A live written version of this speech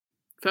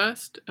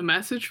First, a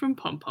message from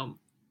Pom Pom.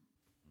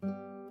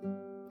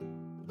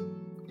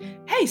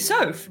 Hey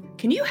Soph,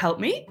 can you help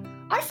me?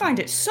 I find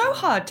it so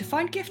hard to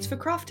find gifts for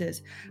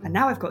crafters, and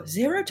now I've got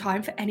zero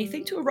time for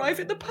anything to arrive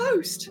in the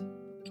post.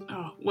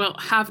 Oh, well,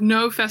 have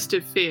no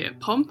festive fear.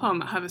 Pom Pom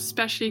have a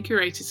specially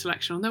curated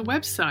selection on their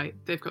website.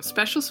 They've got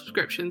special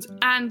subscriptions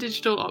and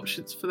digital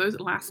options for those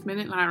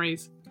last-minute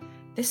Larrys.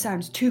 This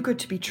sounds too good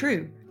to be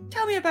true.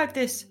 Tell me about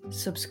this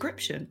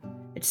subscription.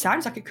 It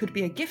sounds like it could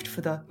be a gift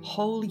for the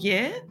whole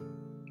year.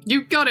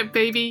 You got it,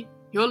 baby!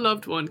 Your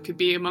loved one could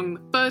be among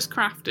the first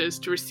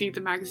crafters to receive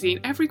the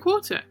magazine every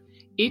quarter.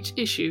 Each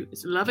issue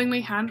is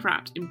lovingly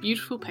hand-wrapped in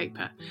beautiful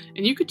paper,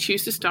 and you could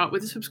choose to start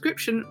with a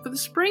subscription for the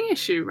spring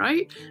issue,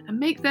 right? And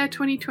make their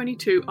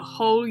 2022 a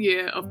whole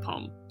year of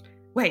Pom.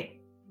 Wait,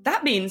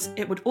 that means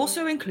it would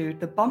also include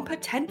the bumper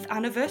 10th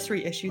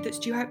anniversary issue that's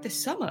due out this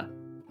summer.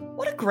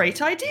 What a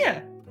great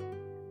idea!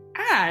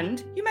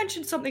 And you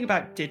mentioned something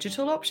about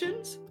digital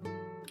options?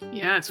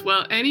 Yes,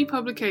 well, any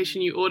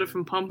publication you order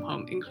from Pom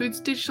Pom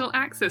includes digital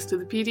access to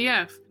the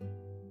PDF.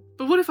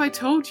 But what if I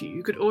told you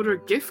you could order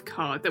a gift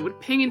card that would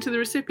ping into the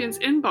recipient's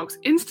inbox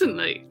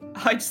instantly?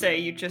 I'd say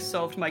you just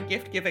solved my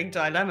gift-giving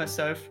dilemma,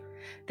 Soph.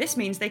 This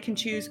means they can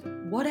choose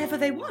whatever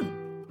they want.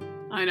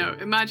 I know,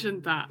 imagine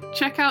that.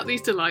 Check out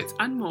these delights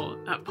and more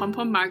at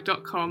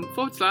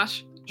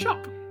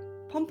pompommag.com/shop.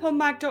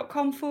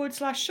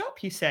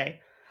 pompommag.com/shop, you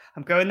say?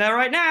 I'm going there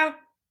right now.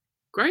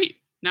 Great.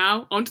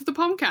 Now, onto the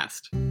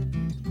Pomcast.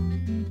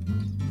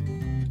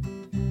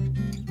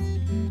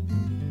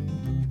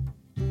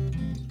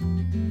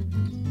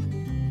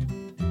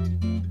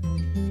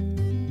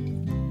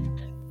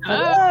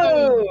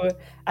 Hello,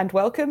 and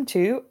welcome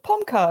to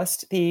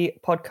Pomcast, the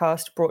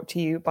podcast brought to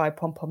you by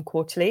Pom Pom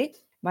Quarterly.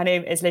 My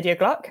name is Lydia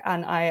Gluck,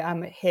 and I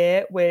am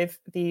here with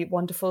the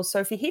wonderful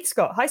Sophie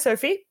Heathscott. Hi,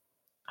 Sophie.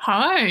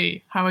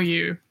 Hi, how are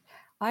you?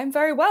 I'm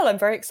very well. I'm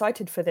very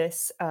excited for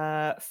this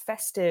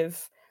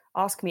festive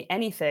Ask Me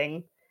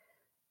Anything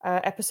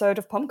episode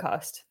of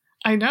Pomcast.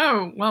 I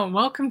know. Well,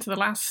 welcome to the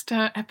last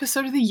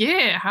episode of the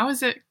year. How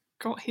has it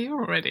got here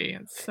already?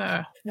 It's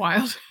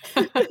wild.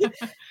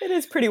 It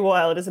is pretty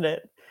wild, isn't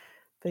it?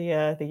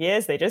 The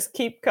years, they just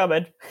keep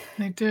coming.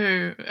 They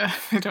do.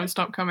 They don't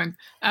stop coming.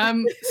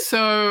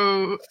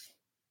 So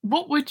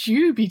what would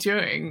you be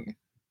doing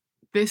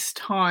this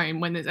time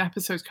when this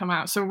episode's come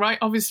out? So, right,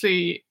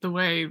 obviously, the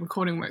way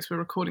recording works, we're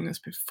recording this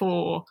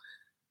before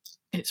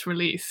it's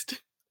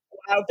released.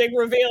 Wow, big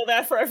reveal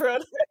there for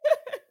everyone.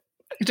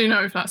 I don't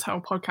know if that's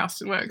how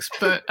podcasting works,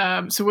 but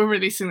so we're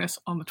releasing this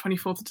on the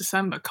 24th of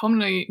December,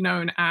 commonly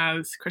known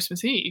as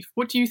Christmas Eve.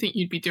 What do you think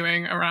you'd be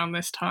doing around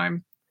this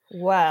time?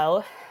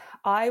 Well,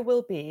 I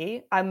will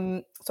be.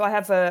 So I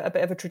have a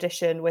bit of a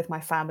tradition with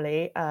my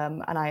family,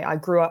 and I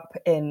grew up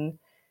in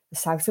the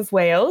south of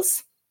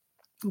Wales.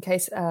 In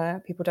case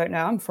people don't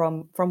know, I'm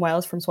from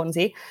Wales, from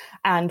Swansea,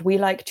 and we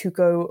like to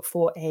go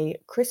for a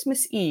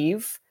Christmas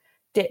Eve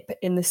dip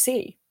in the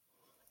sea.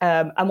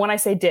 And when I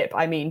say dip,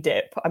 I mean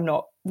dip. I'm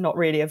not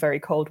really a very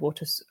cold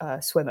water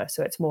swimmer,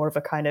 so it's more of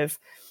a kind of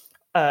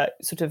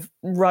sort of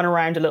run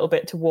around a little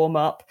bit to warm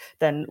up,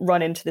 then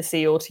run into the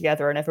sea all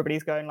together, and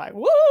everybody's going like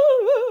woo,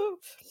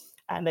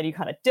 and then you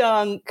kind of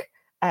dunk,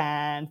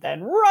 and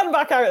then run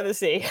back out of the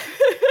sea,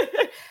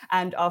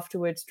 and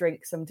afterwards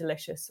drink some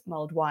delicious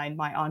mulled wine.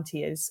 My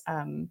auntie is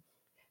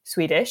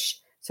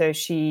Swedish, so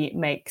she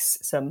makes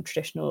some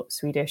traditional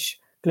Swedish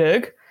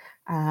glögg,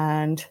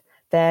 and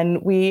then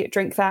we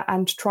drink that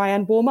and try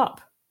and warm up.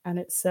 And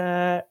it's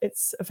a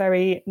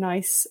very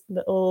nice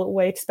little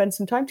way to spend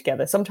some time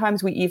together.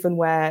 Sometimes we even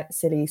wear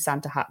silly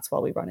Santa hats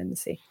while we run in the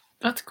sea.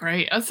 That's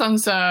great. That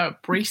sounds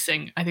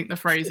bracing, I think the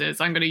phrase is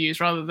I'm going to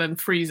use rather than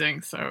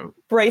freezing. So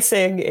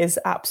bracing is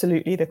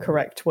absolutely the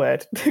correct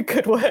word.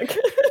 Good work.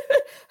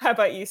 How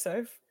about you,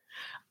 Soph?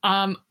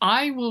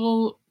 I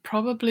will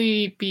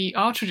probably be,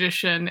 our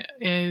tradition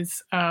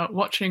is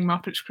watching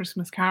Muppets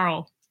Christmas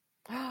Carol.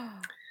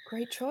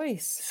 Great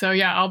choice. So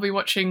yeah, I'll be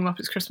watching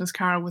Muppets Christmas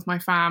Carol with my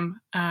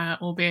fam,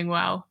 all being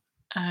well.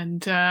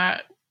 And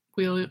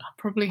we'll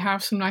probably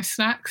have some nice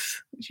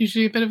snacks. It's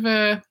usually a bit of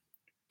a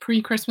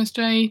pre-Christmas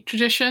Day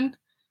tradition.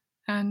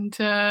 And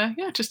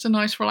yeah, just a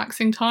nice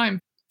relaxing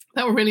time.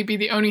 That will really be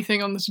the only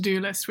thing on the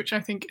to-do list, which I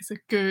think is a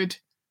good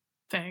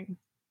thing.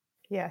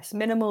 Yes,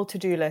 minimal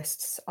to-do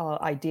lists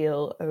are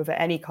ideal over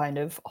any kind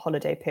of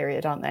holiday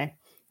period, aren't they?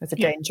 There's a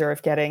danger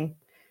of getting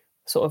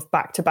sort of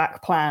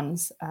back-to-back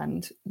plans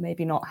and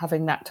maybe not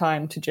having that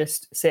time to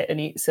just sit and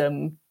eat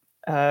some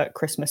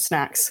Christmas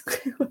snacks.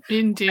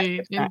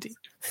 Indeed.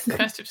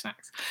 Festive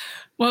snacks.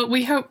 Well,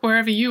 we hope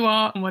wherever you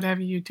are and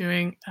whatever you're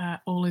doing,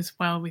 all is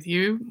well with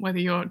you, whether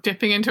you're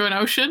dipping into an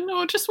ocean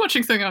or just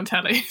watching something on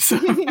telly. So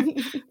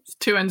it's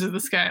two ends of the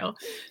scale.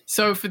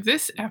 So for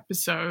this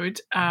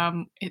episode,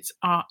 it's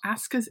our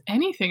Ask Us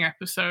Anything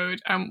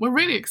episode. We're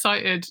really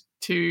excited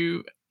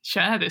to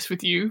share this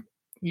with you.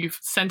 You've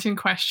sent in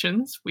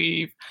questions.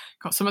 We've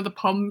got some of the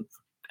POM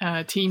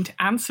team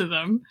to answer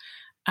them.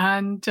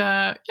 And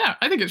I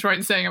think it's right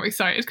in saying I'm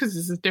excited because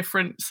this is a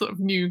different sort of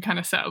new kind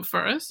of setup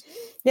for us.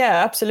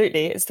 Yeah,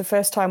 absolutely. It's the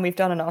first time we've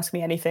done an Ask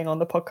Me Anything on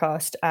the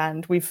podcast,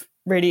 and we've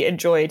really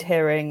enjoyed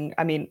hearing.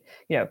 I mean,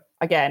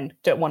 again,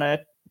 don't want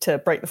to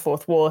break the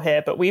fourth wall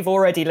here, but we've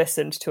already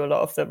listened to a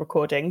lot of the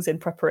recordings in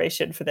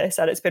preparation for this,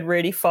 and it's been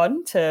really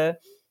fun to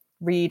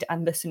read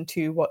and listen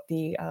to what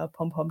the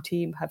Pom Pom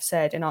team have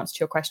said in answer to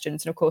your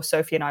questions. And of course,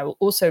 Sophie and I will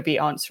also be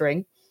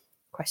answering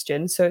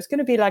questions. So it's going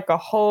to be like a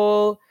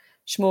whole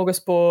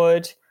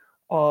smorgasbord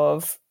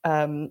of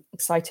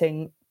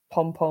exciting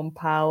Pom Pom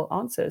Pal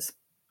answers.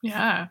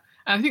 Yeah.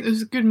 And I think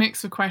there's a good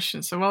mix of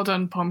questions. So well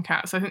done,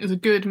 Pomcats. I think there's a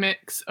good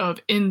mix of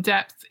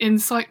in-depth,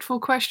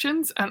 insightful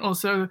questions and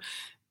also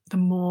the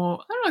more,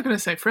 I'm not going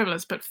to say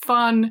frivolous, but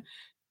fun,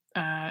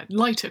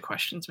 lighter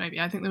questions maybe.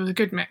 I think there was a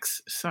good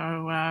mix.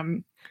 So,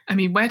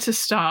 where to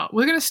start?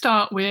 We're going to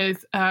start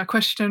with a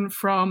question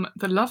from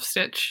the Love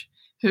Stitch,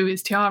 who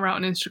is Tiara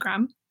on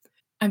Instagram.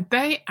 And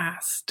they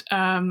asked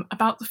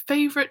about the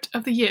favourite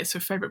of the year. So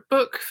favourite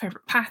book,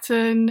 favourite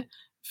pattern,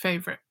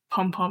 favourite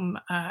pom-pom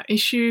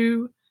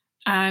issue.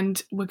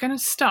 And we're going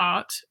to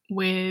start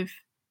with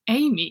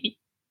Amy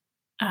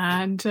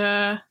and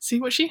see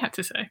what she had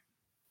to say.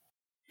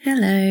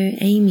 Hello,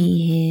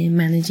 Amy here,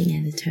 managing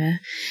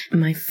editor.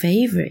 My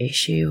favourite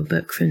issue or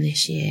book from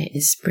this year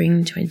is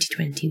Spring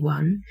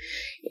 2021.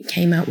 It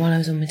came out while I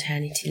was on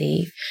maternity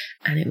leave,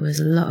 and it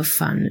was a lot of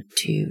fun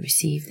to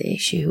receive the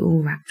issue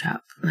all wrapped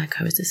up like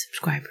I was a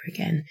subscriber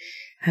again,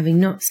 having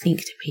not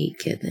sneaked a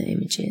peek at the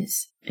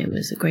images. It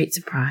was a great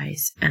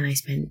surprise, and I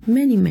spent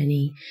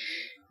many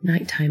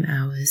nighttime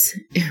hours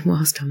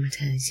whilst on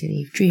maternity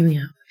leave dreaming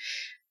up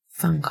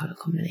fun colour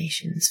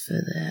combinations for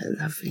the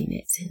lovely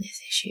knits in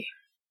this issue.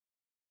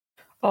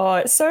 Oh,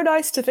 it's so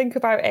nice to think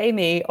about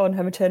Amy on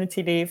her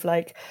maternity leave,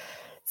 like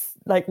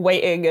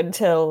waiting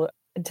until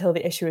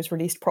the issue is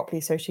released properly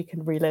so she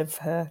can relive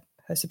her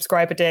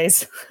subscriber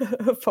days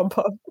of Pom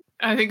Pom.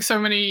 I think so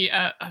many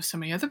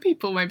other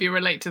people maybe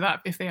relate to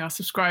that if they are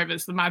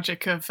subscribers. The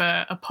magic of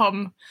a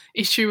Pom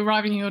issue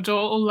arriving in your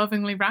door, all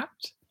lovingly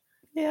wrapped.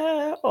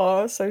 Yeah,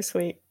 oh, so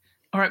sweet.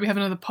 All right, we have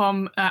another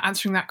Pom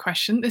answering that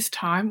question. This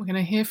time, we're going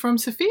to hear from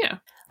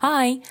Sophia.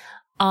 Hi.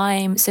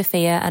 I'm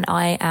Sophia and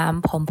I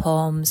am Pom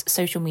Pom's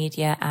social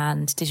media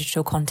and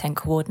digital content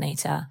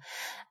coordinator.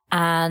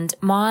 And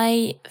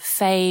my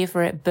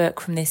favourite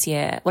book from this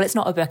year, well, it's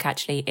not a book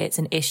actually, it's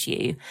an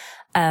issue.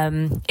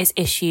 It's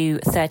issue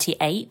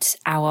 38,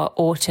 our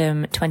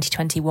autumn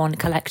 2021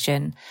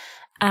 collection.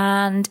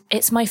 And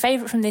it's my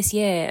favourite from this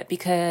year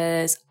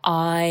because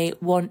I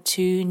want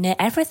to knit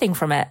everything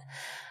from it.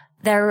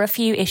 There are a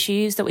few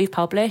issues that we've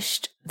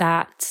published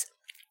that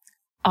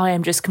I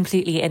am just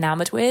completely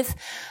enamoured with.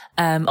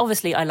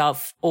 Obviously I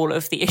love all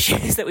of the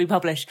issues that we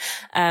publish.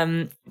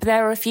 But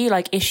there are a few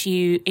like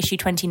issue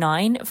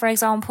 29, for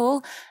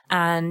example,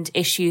 and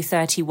issue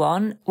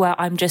 31 where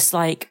I'm just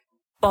like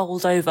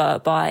bowled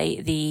over by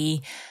the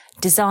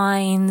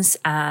designs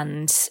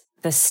and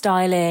the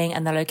styling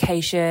and the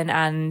location.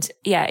 And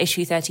yeah,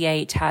 issue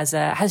 38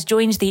 has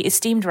joined the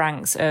esteemed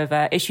ranks of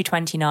issue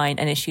 29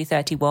 and issue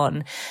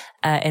 31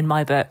 in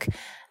my book.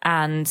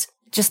 And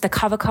just the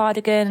cover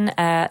cardigan,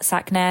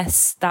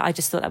 Sackness, that I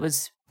just thought that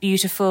was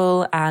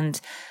beautiful.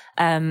 And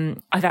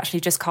I've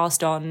actually just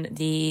cast on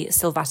the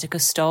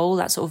Sylvatica stole,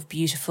 that sort of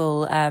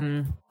beautiful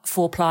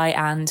 4-ply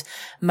and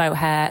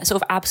mohair,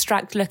 sort of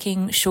abstract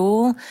looking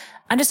shawl.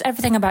 And just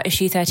everything about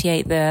issue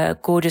 38, the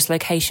gorgeous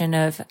location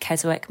of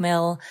Keswick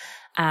Mill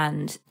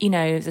and,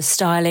 the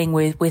styling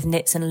with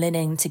knits and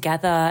linen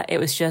together. It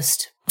was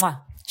just,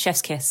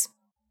 chef's kiss.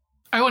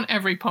 I want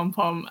every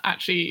pom-pom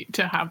actually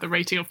to have the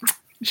rating of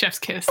chef's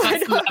kiss.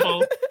 That's the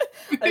level.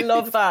 I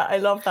love that. I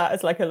love that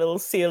as like a little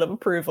seal of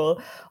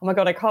approval. Oh my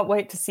God, I can't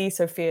wait to see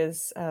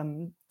Sophia's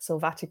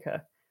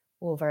Sylvatica.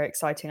 All very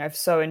exciting. I've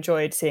so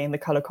enjoyed seeing the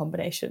colour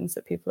combinations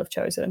that people have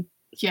chosen.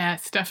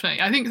 Yes,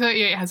 definitely. I think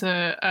 38 has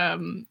a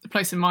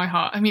place in my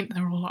heart. I mean,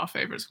 there are all our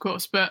favourites, of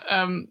course, but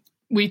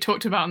we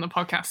talked about on the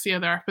podcast, the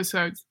other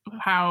episodes,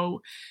 how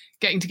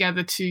getting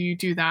together to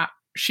do that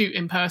shoot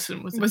in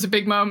person was a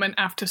big moment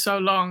after so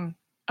long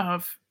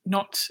of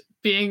not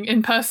being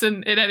in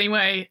person in any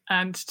way,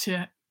 and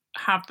to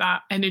have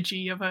that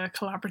energy of a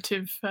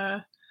collaborative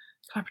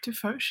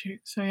photo shoot.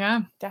 So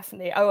yeah,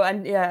 definitely. Oh,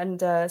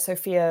 and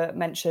Sophia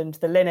mentioned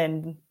the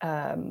linen,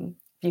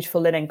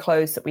 beautiful linen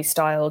clothes that we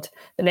styled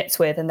the knits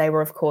with, and they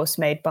were of course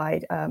made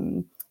by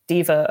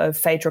Diva of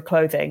Phaedra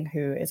Clothing,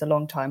 who is a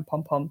long-time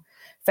pom-pom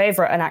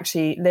favourite and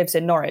actually lives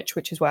in Norwich,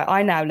 which is where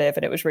I now live,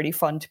 and it was really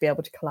fun to be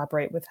able to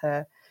collaborate with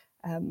her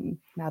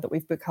now that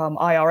we've become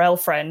IRL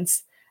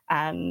friends,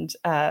 and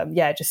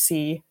just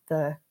see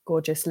the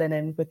gorgeous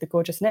linen with the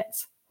gorgeous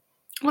knits.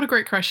 What a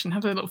great question.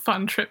 Have a little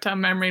fun trip down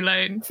memory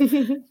lane.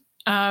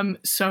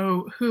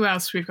 So who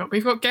else we've got?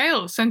 We've got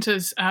Gail sent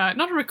us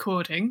not a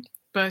recording,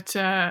 but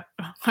I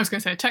was going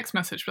to say a text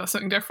message, but that's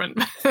something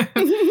different.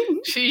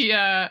 She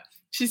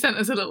sent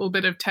us a little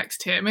bit of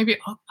text here. Maybe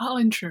I'll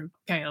intro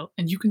Gail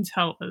and you can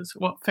tell us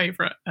what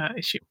favourite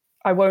issue.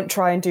 I won't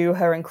try and do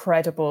her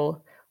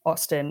incredible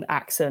Austen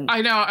accent.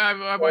 I know,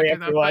 I won't do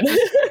that.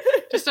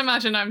 But just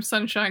imagine I'm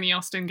sunshiny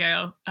Austen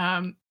Gale.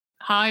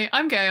 Hi,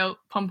 I'm Gail,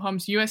 Pom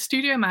Pom's US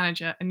studio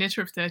manager and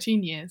knitter of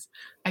 13 years.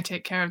 I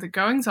take care of the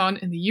goings-on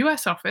in the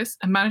US office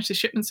and manage the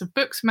shipments of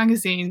books,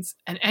 magazines,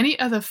 and any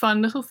other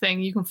fun little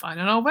thing you can find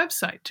on our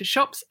website to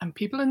shops and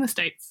people in the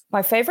States.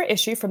 My favourite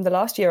issue from the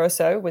last year or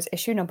so was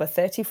issue number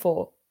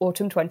 34,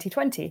 Autumn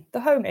 2020,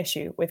 the home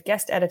issue with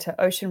guest editor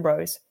Ocean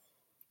Rose.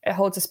 It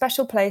holds a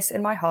special place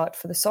in my heart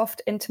for the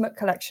soft, intimate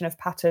collection of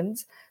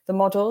patterns, the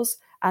models,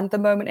 and the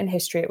moment in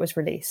history it was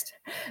released.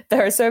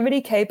 There are so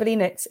many cabley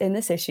knits in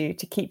this issue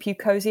to keep you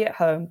cosy at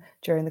home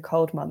during the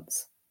cold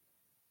months.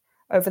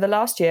 Over the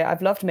last year,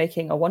 I've loved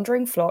making a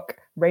Wandering Flock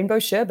rainbow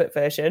sherbet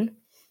version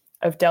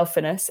of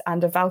Delphinus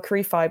and a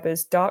Valkyrie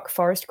Fibers dark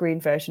forest green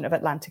version of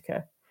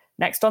Atlantica.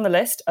 Next on the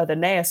list are the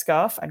Naya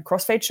scarf and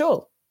crossfade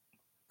shawl.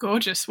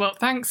 Gorgeous. Well,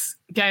 thanks,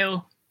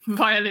 Gail,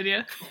 via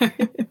Lydia.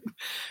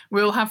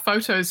 We'll have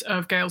photos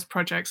of Gail's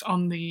projects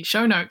on the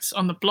show notes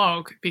on the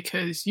blog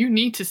because you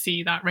need to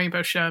see that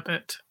rainbow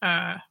sherbet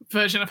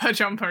version of her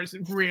jumper. It's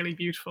really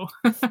beautiful.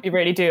 You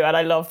really do. And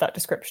I love that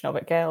description of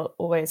it. Gail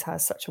always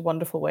has such a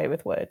wonderful way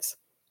with words.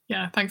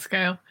 Yeah, thanks,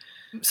 Gail.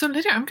 So,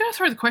 Lydia, I'm going to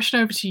throw the question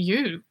over to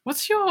you.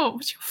 What's your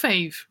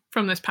fave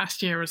from this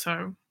past year or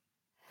so?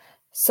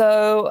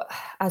 So,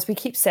 as we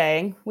keep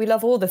saying, we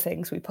love all the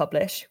things we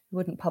publish. We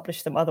wouldn't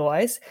publish them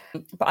otherwise.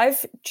 But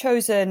I've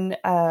chosen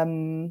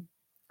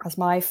as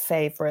my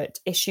favourite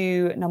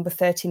issue number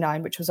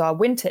 39, which was our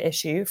winter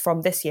issue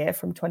from this year,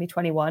 from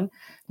 2021,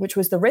 which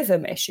was the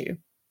rhythm issue.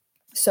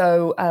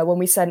 So when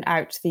we sent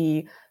out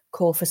the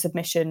call for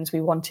submissions,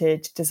 we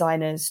wanted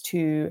designers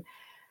to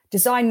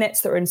design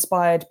knits that were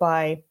inspired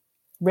by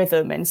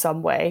rhythm in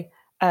some way.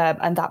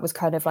 And that was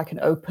kind of like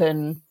an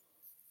open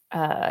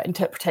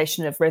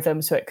interpretation of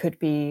rhythm. So it could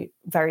be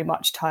very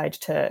much tied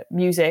to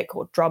music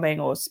or drumming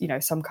or, you know,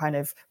 some kind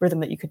of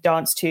rhythm that you could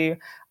dance to.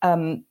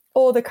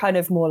 Or the kind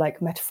of more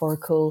like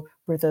metaphorical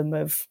rhythm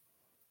of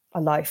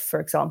a life, for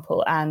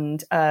example.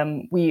 And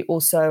we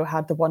also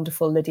had the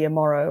wonderful Lydia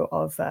Morrow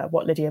of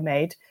What Lydia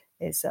Made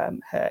is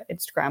her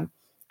Instagram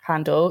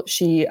handle.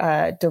 She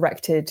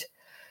directed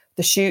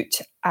the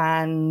shoot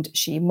and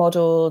she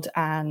modeled,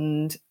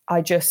 and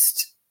I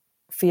just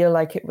feel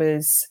like it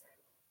was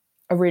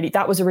a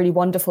really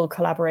wonderful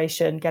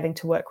collaboration, getting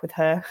to work with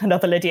her,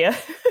 another Lydia.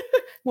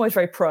 I'm always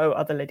very pro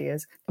other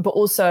Lydias. But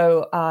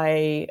also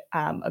I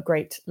am a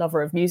great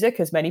lover of music,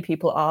 as many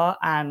people are,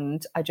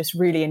 and I just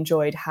really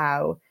enjoyed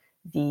how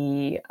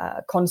the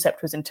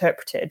concept was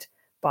interpreted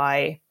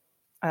by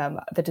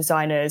the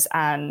designers.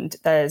 And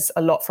there's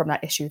a lot from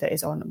that issue that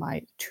is on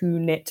my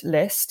to-knit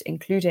list,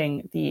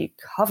 including the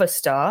cover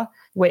star,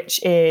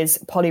 which is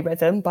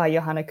Polyrhythm by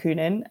Johanna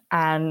Kunin.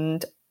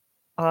 And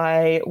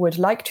I would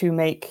like to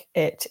make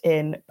it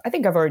in, I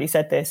think I've already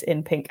said this,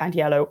 in pink and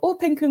yellow, or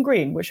pink and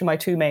green, which are my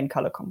two main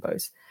colour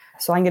combos.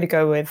 So I'm going to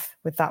go with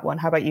that one.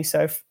 How about you,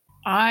 Soph?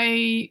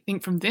 I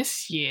think from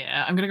this year,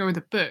 I'm going to go with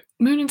the book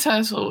Moon and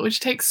Turtle, which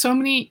takes so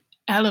many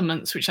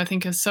elements which I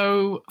think are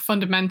so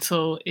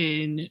fundamental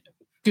in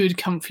good,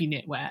 comfy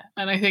knitwear.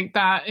 And I think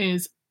that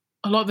is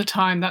a lot of the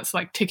time, that's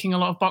like ticking a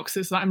lot of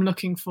boxes that I'm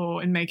looking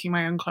for in making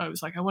my own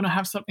clothes. Like I want to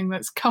have something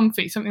that's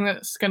comfy, something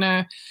that's going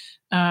to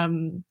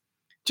I'm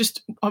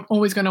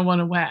always going to want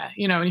to wear,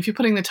 you know. And if you're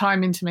putting the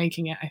time into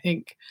making it, I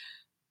think,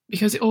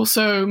 because it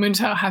also, Moon and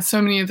Turtle has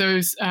so many of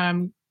those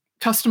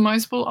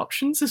customizable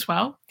options as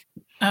well.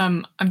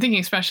 I'm thinking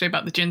especially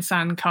about the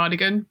Jinsan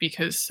cardigan,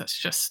 because that's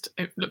just,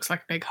 it looks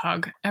like a big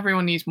hug.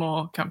 Everyone needs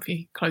more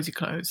comfy, cozy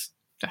clothes,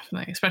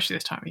 definitely, especially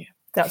this time of year.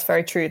 That's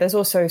very true. There's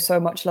also so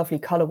much lovely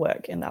colour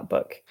work in that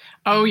book.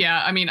 Oh,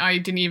 yeah. I mean, I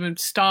didn't even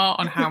start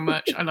on how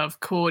much I love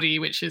Cordy,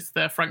 which is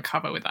the front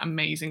cover with that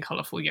amazing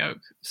colourful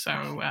yoke.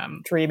 So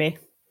dreamy.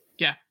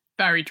 Yeah,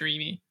 very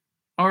dreamy.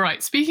 All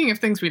right. Speaking of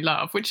things we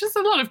love, which is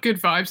a lot of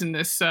good vibes in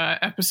this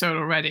episode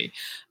already,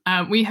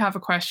 we have a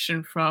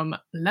question from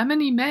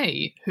Lemony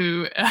May,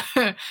 who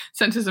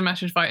sent us a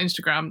message via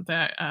Instagram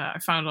that I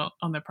found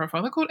on their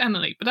profile. They're called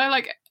Emily, but I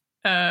like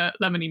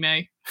Lemony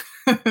May.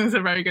 It's a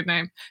very good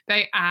name.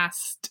 They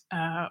asked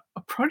a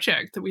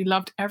project that we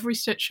loved every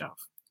stitch of.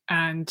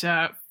 And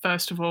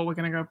first of all, we're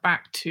going to go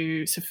back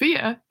to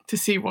Sophia to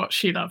see what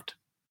she loved.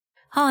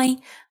 Hi.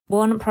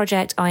 One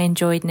project I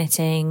enjoyed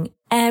knitting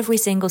every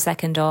single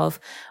second of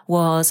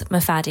was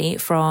Mafadi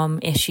from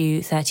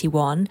issue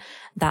 31.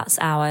 That's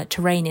our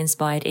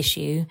terrain-inspired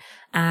issue.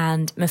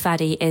 And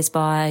Mafadi is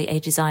by a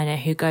designer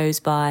who goes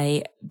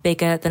by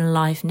Bigger Than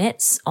Life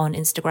Knits on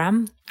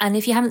Instagram. And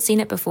if you haven't seen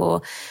it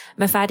before,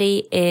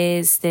 Mafadi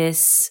is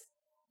this,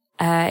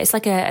 it's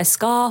like a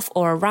scarf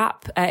or a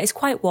wrap. It's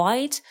quite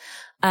wide.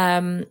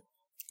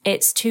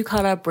 It's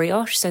 2-color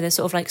brioche, so there's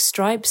sort of like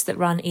stripes that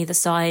run either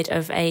side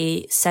of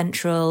a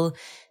central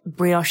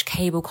brioche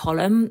cable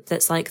column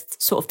that's like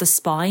sort of the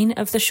spine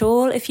of the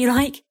shawl, if you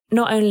like.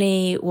 Not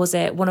only was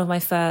it one of my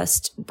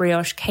first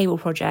brioche cable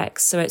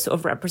projects, so it's sort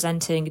of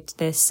representing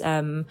this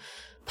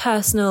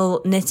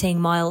personal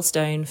knitting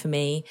milestone for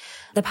me.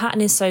 The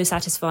pattern is so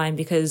satisfying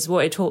because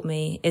what it taught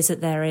me is that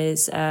there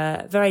is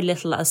very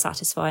little as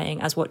satisfying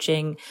as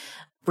watching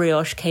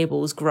brioche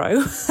cables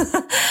grow.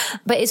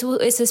 But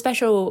it's a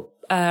special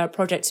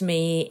project to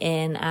me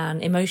in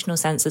an emotional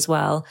sense as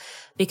well,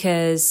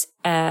 because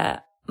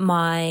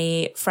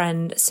my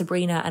friend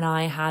Sabrina and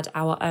I had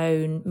our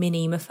own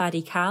mini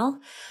Mafadi Cal.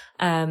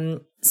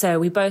 So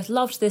we both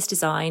loved this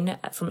design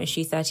from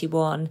issue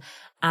 31,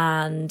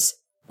 and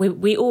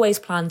we always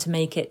planned to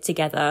make it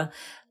together.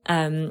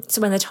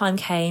 So when the time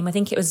came, I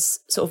think it was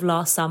sort of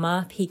last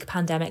summer, peak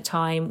pandemic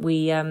time,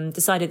 we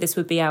decided this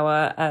would be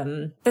our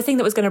the thing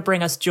that was going to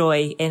bring us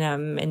joy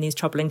in these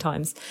troubling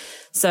times.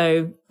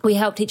 So we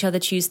helped each other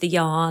choose the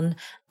yarn,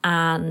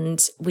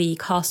 and we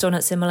cast on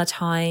at similar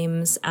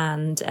times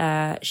and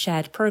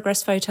shared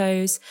progress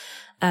photos.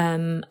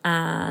 And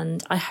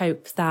I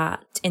hope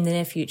that in the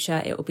near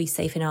future it will be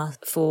safe enough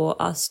for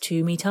us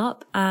to meet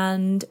up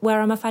and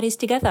wear our Mafadis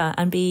together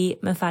and be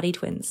Mafadi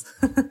twins.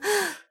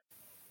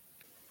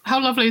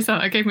 How lovely is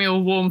that? It gave me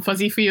all warm,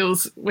 fuzzy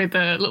feels with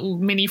a little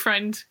mini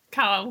friend,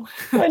 Cal.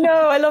 I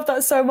know, I love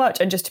that so much.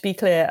 And just to be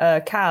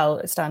clear,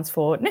 Cal stands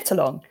for knit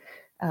along,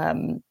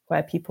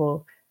 where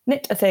people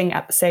knit a thing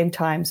at the same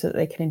time so that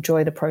they can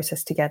enjoy the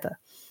process together.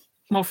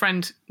 More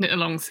friend knit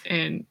alongs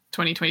in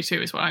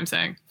 2022 is what I'm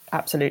saying.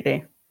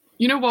 Absolutely.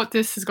 You know what?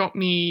 This has got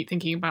me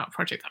thinking about a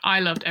project that I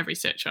loved every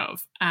stitch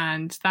of,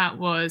 and that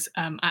was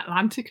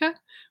Atlantica,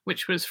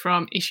 which was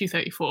from issue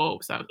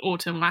 34. So that was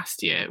autumn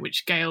last year,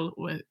 which Gail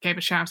gave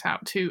a shout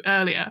out to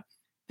earlier.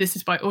 This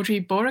is by Audrey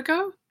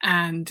Borrego,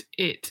 and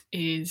it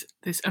is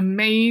this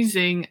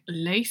amazing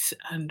lace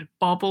and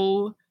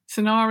bobble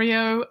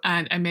scenario,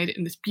 and I made it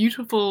in this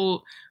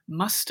beautiful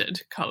mustard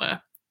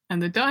colour,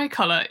 and the dye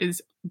colour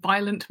is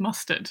Violent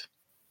Mustard.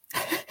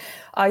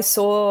 I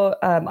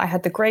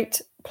had the great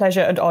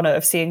pleasure and honour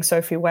of seeing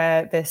Sophie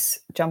wear this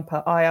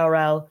jumper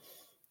IRL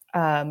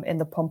in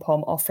the Pom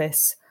Pom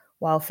office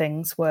while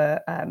things were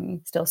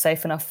still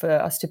safe enough for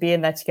us to be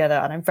in there together.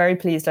 And I'm very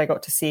pleased I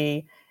got to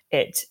see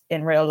it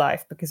in real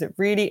life, because it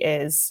really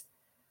is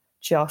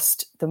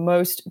just the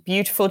most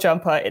beautiful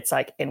jumper. It's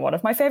like in one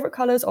of my favourite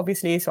colours,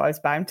 obviously, so I was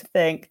bound to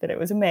think that it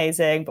was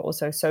amazing, but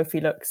also Sophie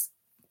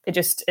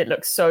it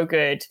looks so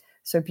good,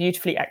 so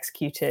beautifully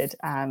executed,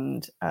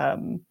 and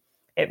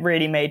it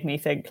really made me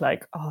think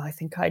like, oh, I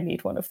think I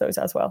need one of those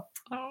as well.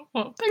 Oh,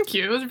 well, thank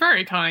you. It was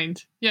very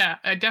kind. Yeah,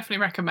 I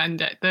definitely recommend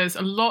it. There's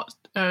a lot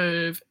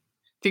of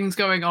things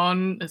going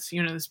on.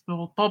 There's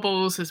more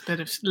bubbles, there's a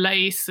bit of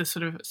lace, there's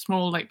sort of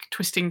small like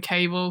twisting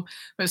cable.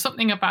 There's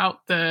something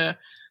about the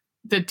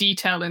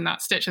detail in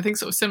that stitch. I think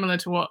sort of similar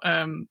to what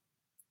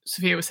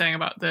Sophia was saying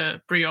about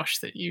the brioche,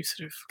 that you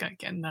sort of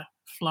get in the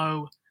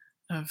flow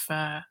of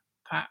that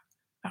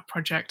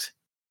project.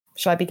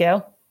 Shall I be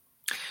Gail?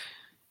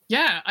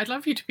 Yeah, I'd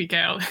love you to be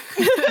Gail.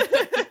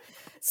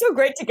 So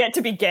great to get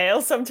to be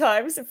Gail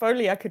sometimes. If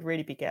only I could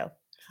really be Gail.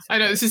 I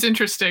know, this is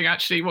interesting,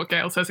 actually, what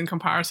Gail says in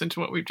comparison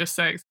to what we've just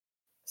said.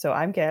 So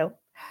I'm Gail.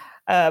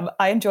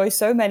 I enjoy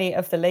so many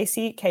of the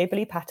lacy,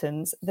 cabley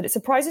patterns that it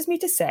surprises me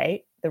to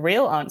say the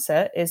real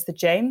answer is the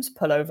James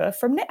pullover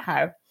from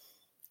KnitHow.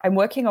 I'm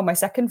working on my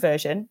second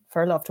version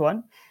for a loved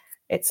one.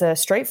 It's a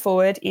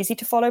straightforward,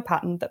 easy-to-follow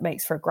pattern that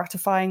makes for a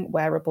gratifying,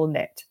 wearable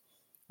knit.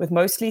 With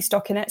mostly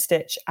stockinette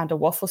stitch and a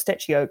waffle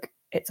stitch yoke,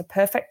 it's a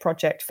perfect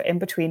project for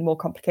in-between more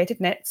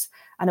complicated knits,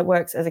 and it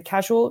works as a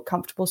casual,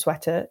 comfortable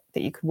sweater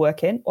that you can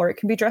work in, or it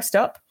can be dressed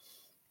up.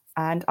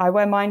 And I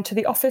wear mine to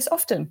the office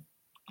often.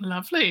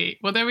 Lovely.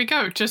 Well, there we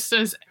go. Just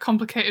as a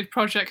complicated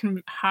project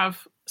can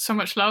have so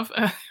much love,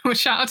 we'll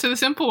shout out to the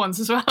simple ones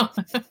as well.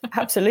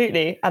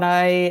 Absolutely. And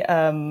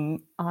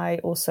I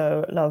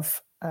also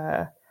love...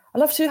 I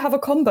love to have a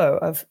combo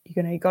of,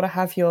 you got to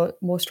have your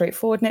more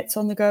straightforward knits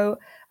on the go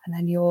and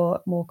then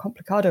your more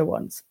complicado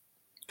ones.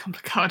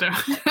 Complicado.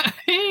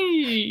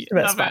 Hey, a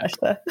bit Spanish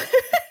there.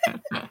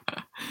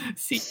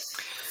 See.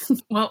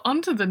 Well,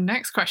 on to the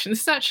next question. This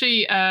is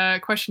actually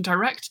a question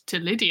direct to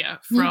Lydia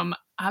from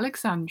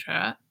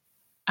Alexandra,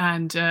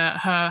 and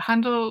her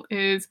handle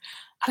is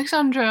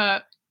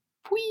Alexandra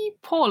Pui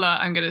Paula,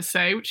 I'm going to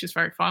say, which is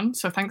very fun.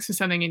 So thanks for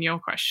sending in your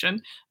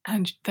question.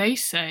 And they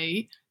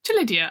say, to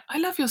Lydia, I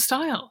love your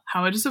style,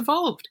 how it has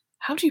evolved.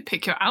 How do you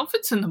pick your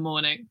outfits in the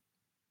morning?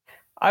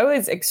 I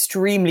was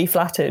extremely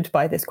flattered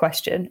by this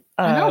question.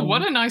 I know,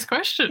 what a nice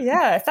question.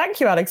 Yeah, thank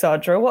you,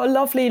 Alexandra. What a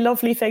lovely,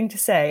 lovely thing to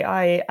say.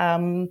 I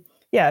am,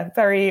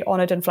 very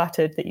honoured and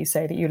flattered that you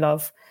say that you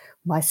love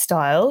my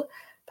style.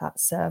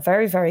 That's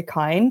very, very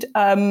kind.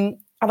 And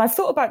I've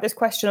thought about this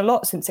question a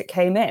lot since it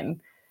came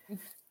in.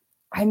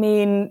 I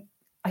mean,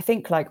 I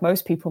think like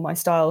most people, my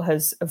style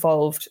has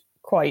evolved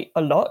quite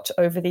a lot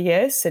over the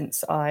years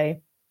since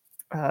I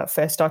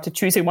first started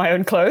choosing my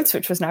own clothes,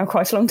 which was now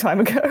quite a long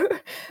time ago.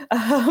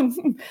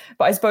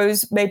 But I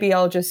suppose maybe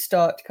I'll just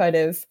start kind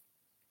of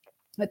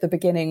at the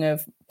beginning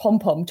of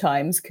pom-pom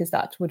times, because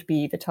that would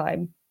be the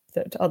time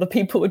that other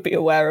people would be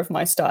aware of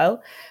my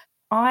style.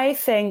 I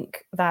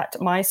think that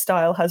my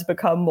style has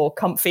become more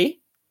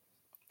comfy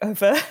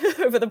over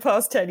over the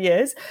past 10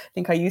 years. I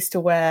think I used to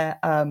wear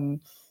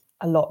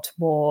a lot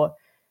more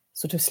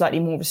sort of slightly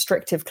more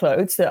restrictive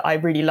clothes that I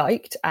really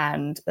liked,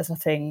 and there's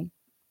nothing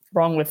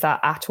wrong with that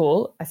at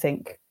all. I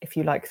think if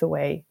you like the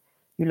way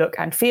you look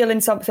and feel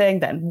in something,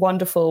 then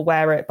wonderful,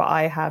 wear it. But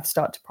I have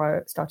started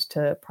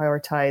to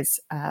prioritize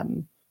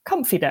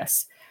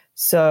comfiness.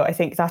 So I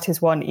think that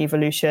is one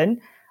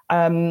evolution.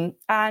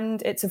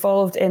 And it's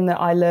evolved in that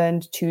I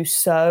learned to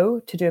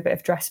sew, to do a bit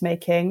of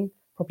dressmaking.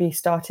 Probably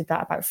started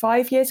that about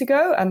 5 years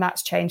ago. And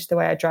that's changed the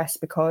way I dress,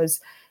 because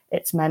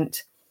it's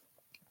meant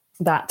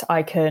that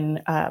I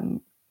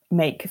can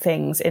make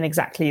things in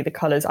exactly the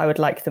colours I would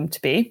like them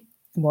to be,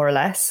 more or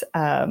less.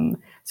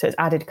 So it's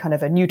added kind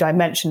of a new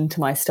dimension to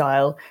my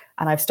style.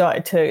 And I've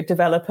started to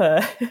develop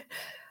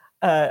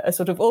a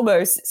sort of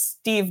almost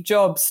Steve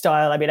Jobs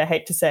style. I mean, I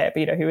hate to say it,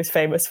 but, he was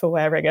famous for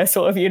wearing a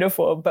sort of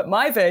uniform. But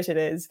my version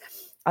is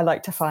I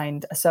like to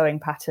find a sewing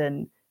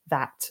pattern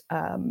that,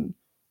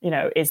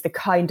 is the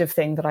kind of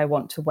thing that I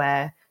want to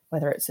wear,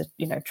 whether it's,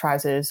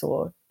 trousers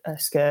or a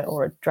skirt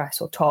or a dress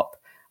or top.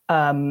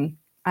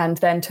 And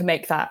then to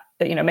make that,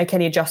 make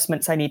any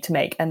adjustments I need to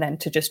make, and then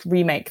to just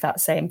remake that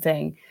same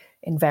thing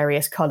in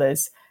various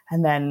colours.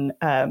 And then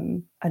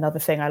another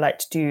thing I like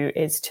to do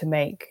is to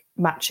make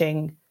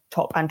matching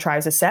top and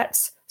trouser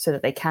sets so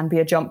that they can be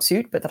a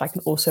jumpsuit, but that I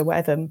can also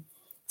wear them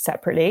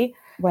separately.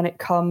 When it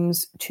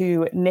comes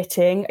to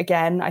knitting,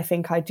 again, I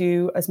think I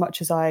do, as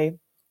much as I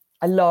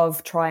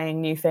love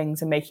trying new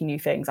things and making new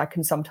things, I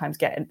can sometimes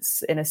get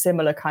in a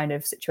similar kind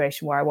of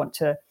situation where I want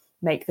to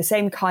make the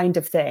same kind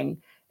of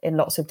thing in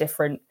lots of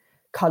different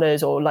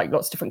colours, or like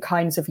lots of different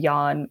kinds of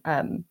yarn,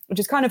 which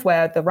is kind of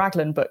where the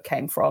Raglan book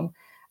came from.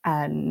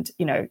 And,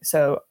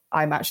 so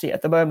I'm actually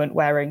at the moment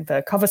wearing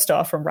the cover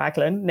star from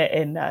Raglan, knit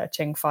in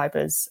Qing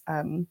Fibers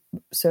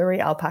Suri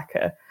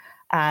alpaca.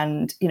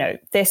 And,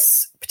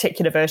 this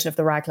particular version of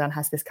the Raglan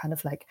has this kind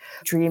of like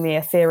dreamy,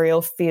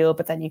 ethereal feel.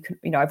 But then you can,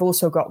 I've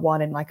also got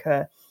one in like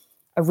a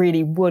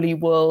really woolly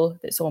wool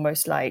that's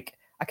almost like,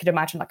 I could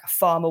imagine like a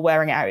farmer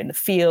wearing it out in the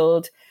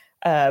field.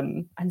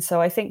 And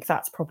so I think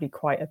that's probably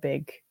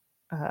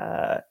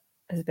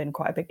has been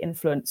quite a big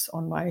influence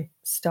on my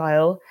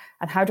style.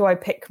 And how do I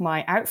pick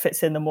my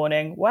outfits in the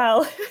morning?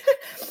 Well,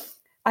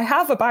 I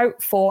have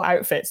about 4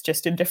 outfits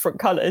just in different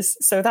colours.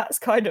 So that's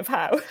kind of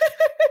how.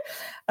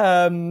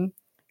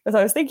 As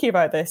I was thinking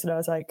about this, and I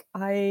was like,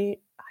 I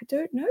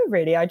don't know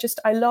really. I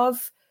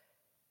love,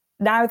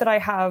 now that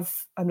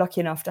I'm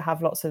lucky enough to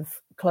have lots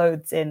of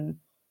clothes in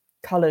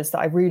colours that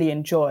I really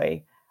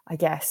enjoy, I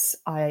guess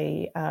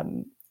I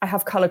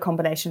have colour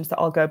combinations that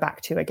I'll go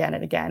back to again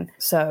and again.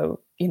 So,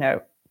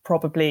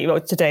 probably,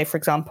 today, for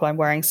example, I'm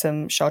wearing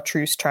some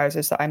chartreuse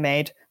trousers that I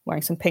made,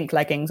 wearing some pink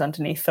leggings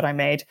underneath that I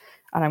made,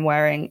 and I'm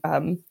wearing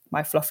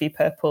my fluffy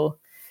purple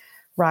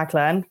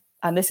Raglan.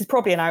 And this is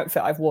probably an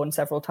outfit I've worn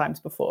several times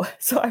before.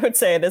 So I would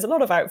say there's a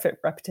lot of outfit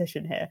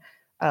repetition here.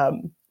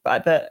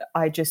 But that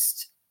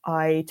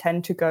I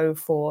tend to go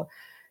for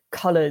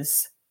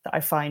colours that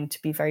I find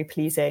to be very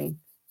pleasing.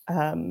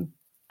 And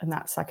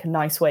that's like a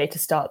nice way to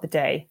start the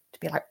day, to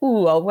be like,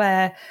 ooh, I'll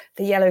wear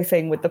the yellow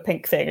thing with the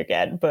pink thing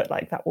again. But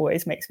like that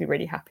always makes me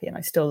really happy. And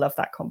I still love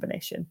that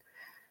combination.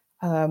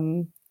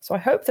 So I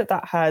hope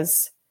that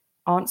has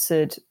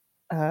answered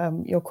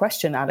your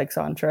question,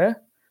 Alexandra.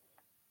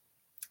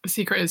 The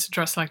secret is to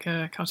dress like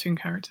a cartoon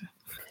character.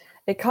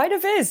 It kind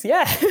of is,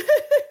 yeah.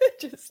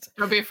 Just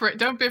don't be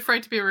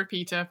afraid to be a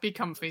repeater. Be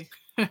comfy.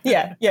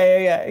 yeah,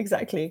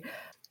 exactly.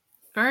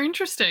 Very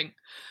interesting.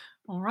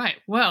 All right.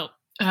 Well,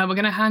 we're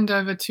going to hand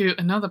over to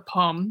another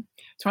POM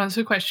to answer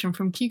a question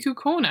from Kiku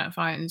Corner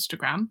via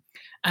Instagram.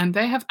 And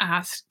they have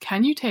asked,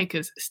 can you take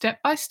us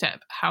step by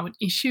step how an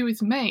issue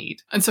is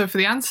made? And so for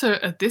the answer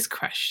of this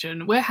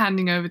question, we're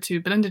handing over to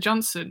Belinda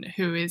Johnson,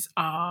 who is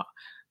our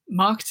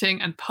marketing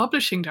and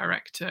publishing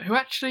director, who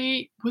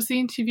actually was the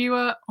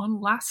interviewer on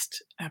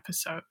last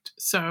episode.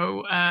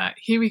 So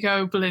here we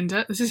go,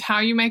 Belinda. This is how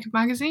you make a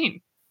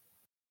magazine.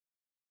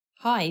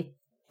 Hi,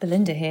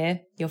 Belinda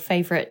here, your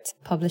favourite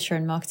publisher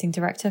and marketing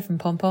director from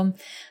PomPom.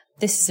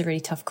 This is a really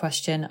tough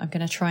question. I'm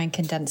going to try and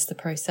condense the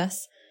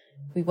process.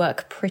 We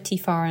work pretty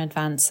far in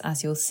advance,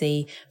 as you'll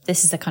see.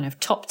 This is a kind of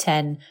top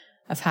 10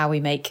 of how we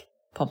make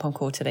PomPom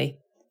Quarterly.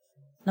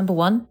 Number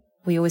 1,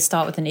 we always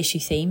start with an issue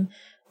theme.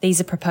 These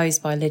are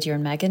proposed by Lydia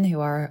and Megan, who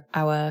are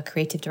our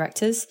creative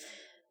directors.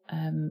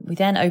 We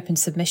then open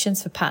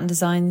submissions for pattern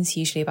designs,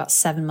 usually about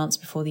 7 months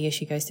before the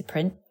issue goes to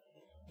print.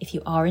 If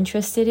you are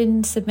interested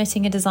in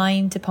submitting a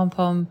design to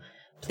PomPom,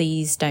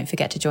 please don't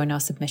forget to join our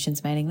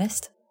submissions mailing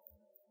list.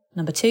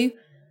 Number 2,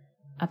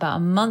 about a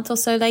month or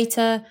so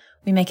later,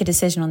 we make a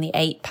decision on the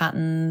 8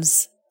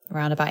 patterns,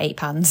 around about 8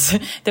 patterns,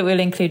 that we'll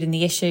include in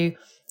the issue.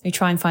 We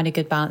try and find a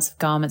good balance of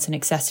garments and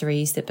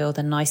accessories that build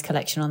a nice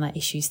collection on that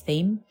issue's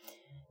theme.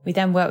 We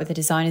then work with the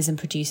designers and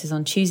producers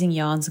on choosing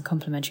yarns and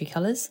complementary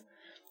colours.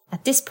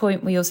 At this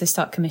point, we also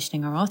start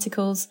commissioning our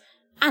articles,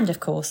 and of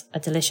course, a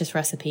delicious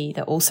recipe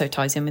that also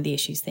ties in with the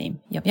issue's theme.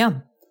 Yum,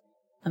 yum.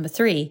 Number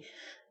 3,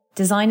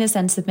 designers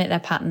then submit their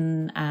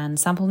pattern and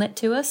sample knit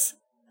to us.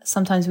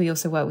 Sometimes we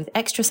also work with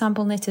extra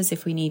sample knitters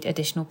if we need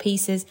additional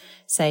pieces,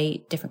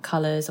 say different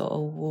colours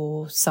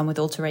or some with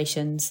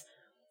alterations,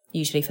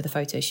 usually for the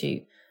photo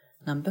shoot.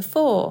 Number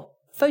 4,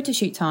 photo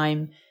shoot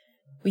time.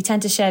 We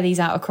tend to share these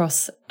out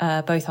across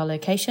both our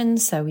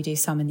locations. So we do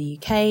some in the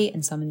UK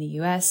and some in the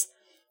US.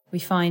 We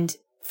find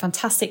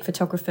fantastic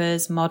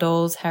photographers,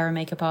 models, hair and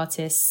makeup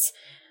artists,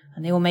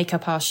 and they all make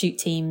up our shoot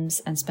teams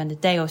and spend a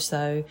day or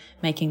so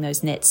making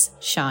those knits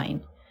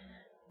shine.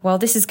 While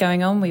this is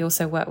going on, we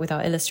also work with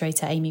our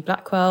illustrator, Amy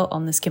Blackwell,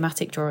 on the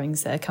schematic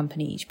drawings that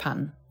accompany each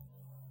pattern.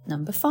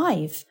 Number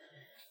 5,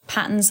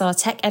 patterns are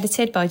tech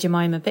edited by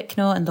Jemima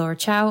Bicknell and Laura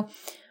Chow.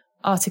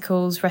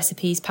 Articles,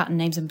 recipes, pattern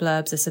names and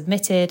blurbs are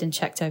submitted and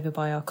checked over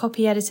by our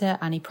copy editor,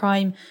 Annie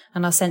Prime,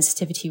 and our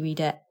sensitivity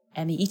reader,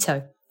 Emi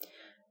Ito.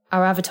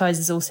 Our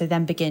advertisers also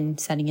then begin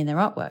sending in their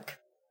artwork.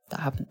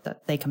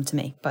 That they come to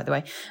me, by the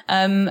way.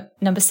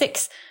 Number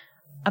 6,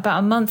 about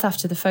a month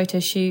after the photo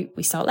shoot,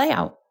 we start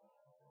layout.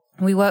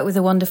 We work with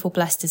a wonderful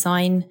Blessed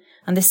Design,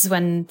 and this is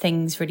when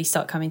things really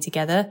start coming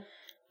together.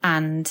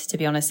 And to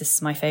be honest, this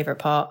is my favourite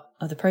part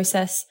of the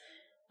process.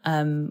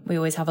 We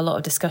always have a lot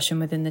of discussion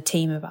within the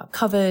team about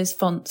covers,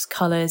 fonts,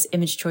 colours,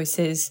 image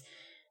choices.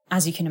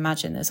 As you can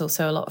imagine, there's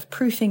also a lot of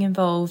proofing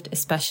involved,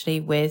 especially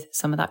with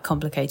some of that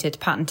complicated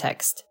pattern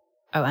text.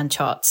 Oh, and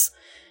charts.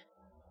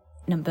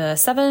 Number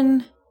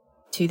 7,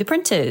 to the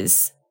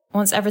printers.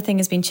 Once everything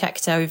has been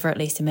checked over at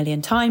least 1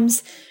 million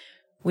times,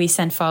 we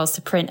send files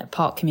to print at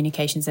Park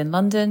Communications in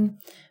London.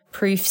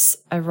 Proofs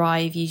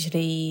arrive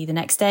usually the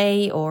next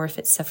day, or if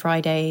it's a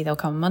Friday, they'll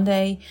come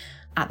Monday.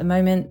 At the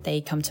moment, they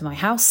come to my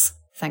house.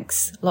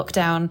 Thanks,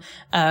 lockdown.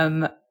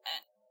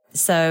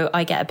 So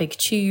I get a big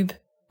tube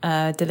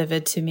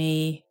delivered to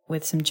me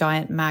with some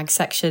giant mag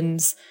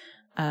sections.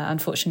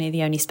 Unfortunately,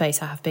 the only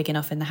space I have big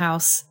enough in the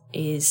house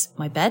is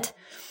my bed.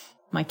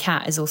 My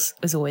cat is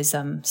always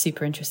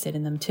super interested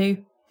in them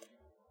too.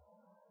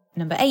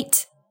 Number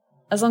 8,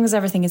 as long as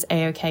everything is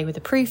A-OK with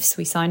the proofs,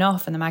 we sign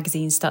off and the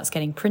magazine starts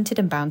getting printed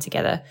and bound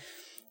together.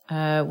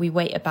 We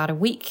wait about a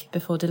week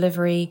before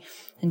delivery,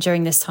 and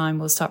during this time,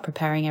 we'll start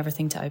preparing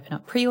everything to open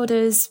up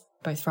pre-orders,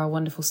 both for our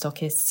wonderful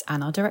stockists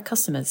and our direct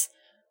customers.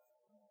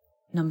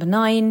 Number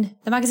 9,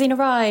 the magazine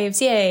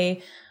arrives,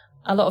 yay!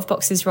 A lot of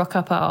boxes rock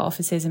up at our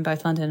offices in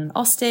both London and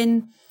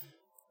Austin.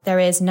 There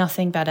is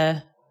nothing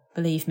better,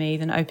 believe me,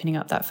 than opening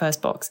up that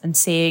first box and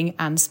seeing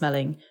and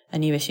smelling a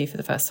new issue for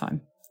the first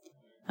time.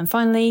 And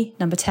finally,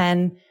 number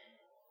 10,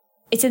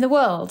 it's in the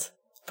world.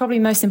 Probably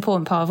the most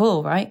important part of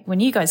all, right? When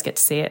you guys get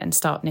to see it and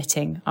start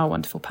knitting our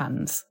wonderful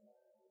patterns.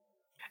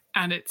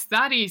 And it's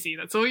that easy.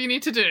 That's all you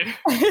need to do.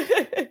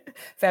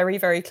 Very,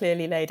 very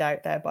clearly laid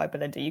out there by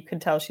Belinda. You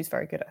can tell she's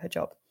very good at her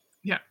job.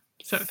 Yeah.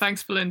 So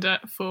thanks, Belinda,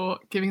 for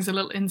giving us a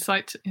little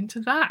insight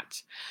into that.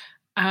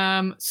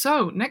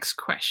 So next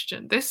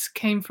question. This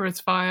came for us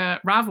via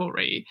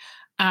Ravelry.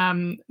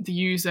 Their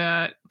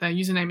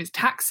username is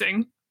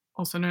Taxing,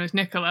 also known as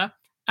Nicola.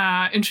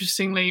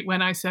 Interestingly,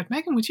 when I said,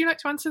 Megan, would you like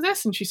to answer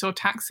this? And she saw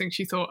taxing,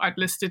 she thought I'd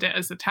listed it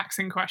as a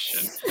taxing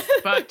question.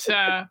 But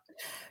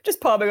just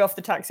palming off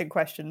the taxing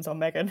questions on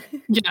Megan.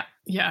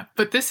 Yeah.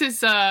 But this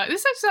is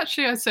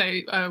actually, I'd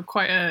say,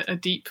 quite a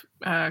deep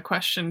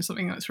question,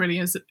 something that's really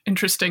is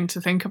interesting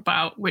to think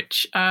about,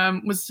 which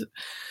was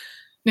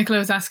Nicola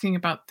was asking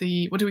about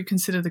what do we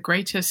consider the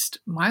greatest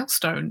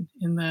milestone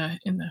in the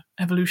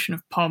evolution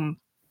of POM?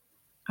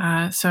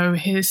 So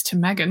here's to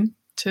Megan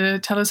to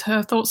tell us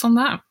her thoughts on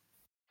that.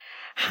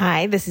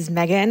 Hi, this is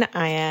Megan.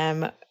 I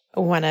am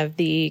one of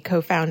the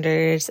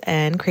co-founders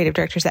and creative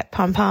directors at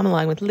PomPom,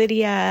 along with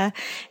Lydia.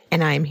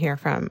 And I'm here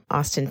from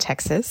Austin,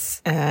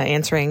 Texas,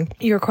 answering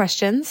your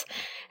questions.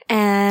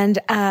 And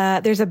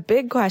there's a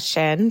big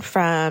question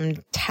from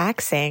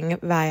Taxing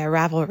via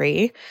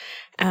Ravelry,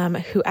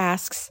 who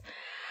asks,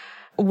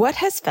 what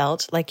has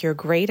felt like your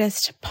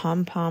greatest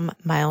PomPom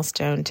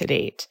milestone to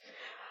date?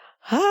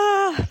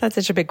 That's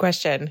such a big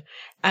question.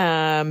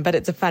 But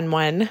it's a fun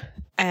one.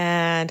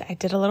 And I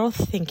did a little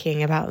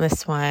thinking about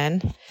this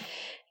one.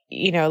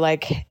 You know,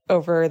 like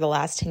over the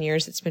last 10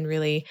 years, it's been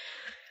really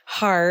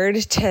hard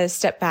to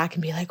step back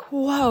and be like,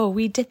 whoa,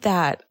 we did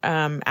that,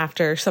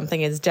 after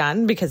something is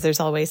done, because there's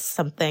always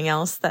something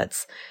else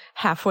that's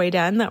halfway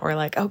done that we're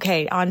like,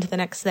 okay, on to the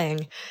next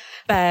thing.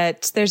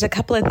 But there's a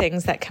couple of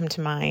things that come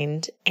to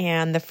mind.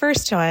 And the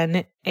first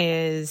one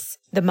is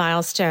the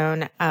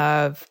milestone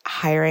of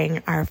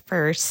hiring our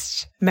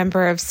first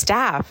member of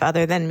staff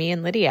other than me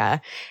and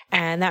Lydia.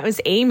 And that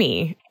was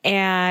Amy.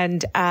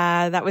 And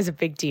that was a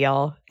big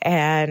deal.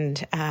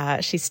 And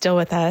she's still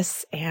with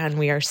us, and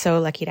we are so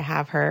lucky to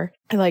have her.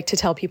 I like to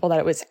tell people that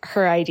it was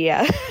her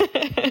idea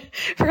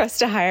for us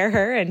to hire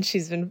her, and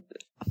she's been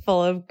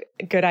full of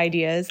good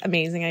ideas,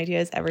 amazing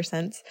ideas ever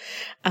since.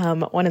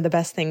 One of the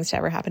best things to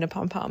ever happen to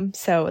PomPom.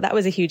 So that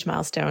was a huge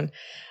milestone.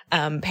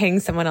 Paying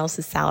someone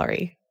else's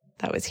salary.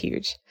 That was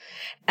huge.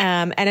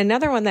 And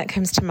another one that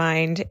comes to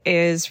mind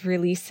is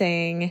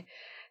releasing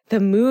the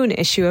Moon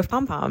issue of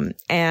PomPom.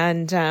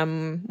 And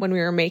when we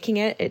were making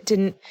it, it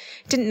didn't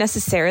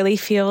necessarily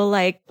feel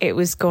like it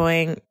was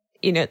going,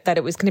 that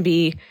it was going to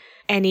be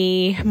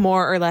any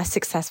more or less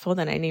successful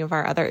than any of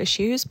our other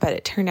issues, but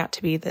it turned out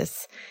to be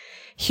this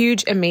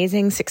huge,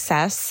 amazing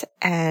success.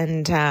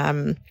 And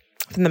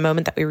from the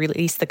moment that we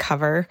released the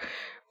cover,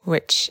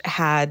 which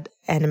had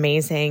an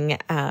amazing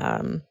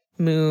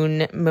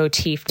moon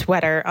motif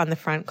sweater on the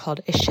front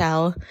called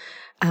Ishelle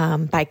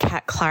by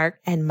Kat Clark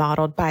and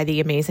modeled by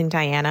the amazing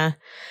Diana,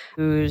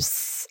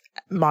 whose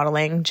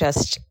modeling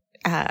just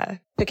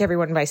took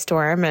everyone by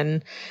storm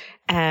and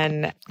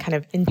kind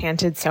of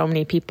enchanted so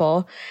many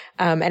people.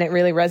 And it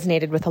really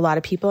resonated with a lot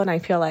of people. And I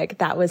feel like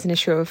that was an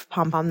issue of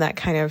Pom Pom that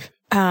kind of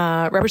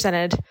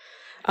represented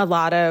a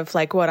lot of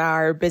like what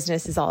our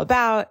business is all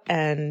about,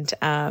 and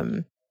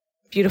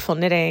beautiful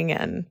knitting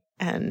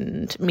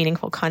and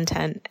meaningful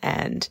content.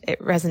 And it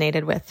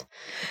resonated with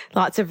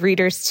lots of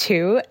readers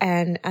too.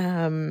 And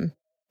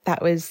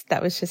that was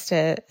just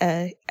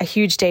a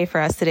huge day for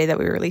us, the day that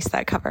we released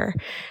that cover.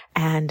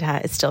 And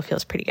it still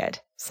feels pretty good.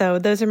 So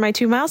those are my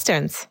 2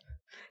 milestones.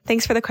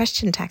 Thanks for the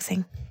question,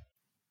 Taxing.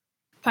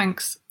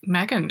 Thanks,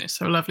 Megan. It's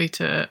so lovely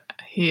to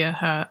hear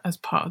her as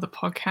part of the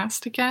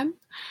podcast again.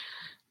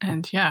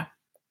 And yeah,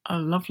 a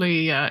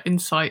lovely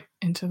insight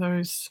into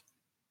those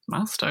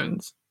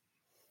milestones.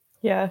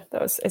 Yeah,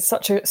 it's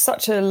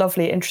such a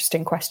lovely,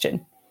 interesting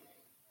question.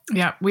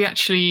 Yeah, we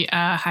actually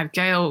had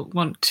Gail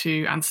want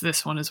to answer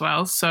this one as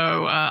well.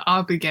 So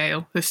I'll be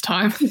Gail this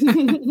time.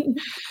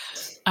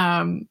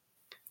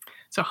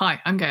 So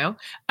hi, I'm Gail,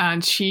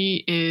 and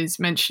she is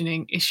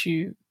mentioning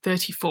issue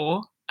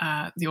 34,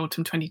 the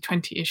autumn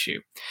 2020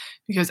 issue,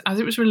 because as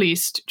it was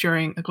released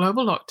during a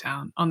global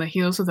lockdown on the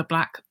heels of the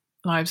Black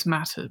Lives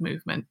Matter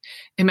movement,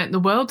 it meant the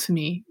world to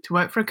me to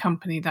work for a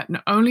company that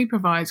not only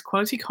provides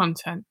quality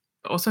content,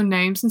 but also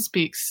names and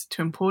speaks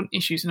to important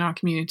issues in our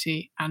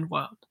community and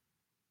world.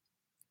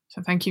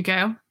 So thank you,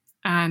 Gail.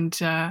 And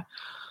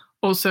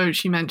also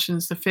she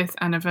mentions the 5th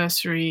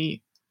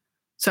anniversary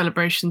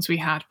celebrations we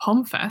had,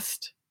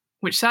 PomFest,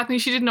 which sadly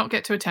she did not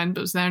get to attend,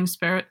 but was there in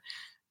spirit.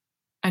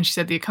 And she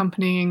said the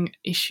accompanying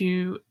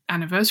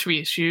anniversary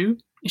issue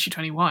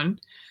 21,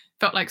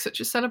 felt like such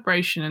a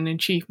celebration and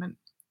achievement.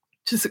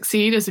 To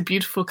succeed as a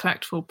beautiful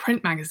collectible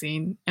print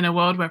magazine in a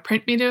world where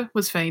print media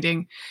was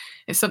fading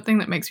is something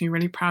that makes me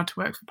really proud to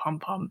work for Pom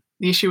Pom.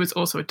 The issue was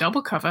also a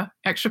double cover,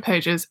 extra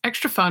pages,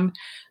 extra fun,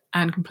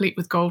 and complete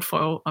with gold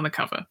foil on the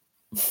cover.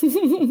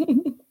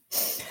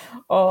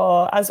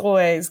 Oh, as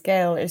always,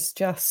 Gail is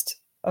just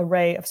a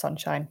ray of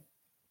sunshine.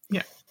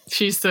 Yeah,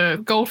 she's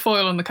the gold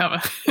foil on the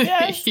cover.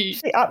 Yes, she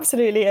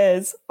absolutely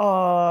is.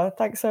 Oh,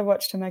 thanks so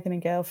much to Megan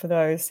and Gail for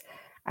those.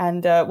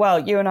 And well,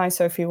 you and I,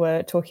 Sophie,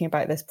 were talking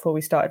about this before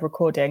we started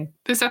recording.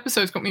 This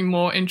episode's got me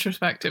more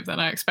introspective than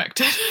I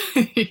expected.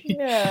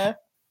 Yeah.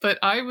 But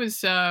I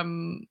was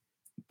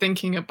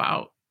thinking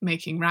about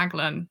making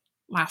Raglan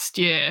last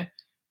year,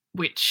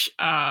 which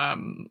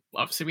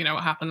obviously we know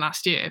what happened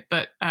last year,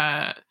 but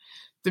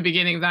the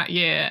beginning of that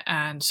year,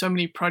 and so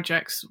many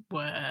projects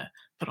were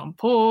put on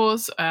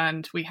pause,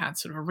 and we had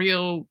sort of a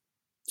real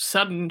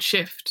sudden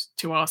shift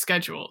to our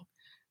schedule.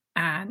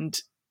 And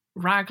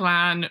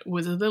Raglan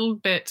was a little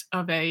bit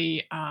of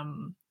a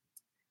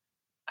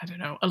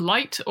a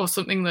light or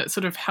something that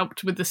sort of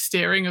helped with the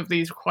steering of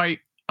these quite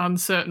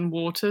uncertain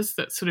waters,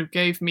 that sort of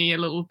gave me a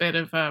little bit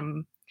of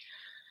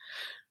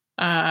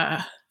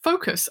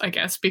focus, I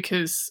guess,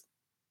 because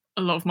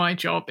a lot of my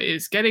job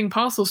is getting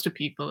parcels to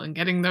people and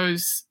getting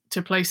those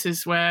to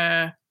places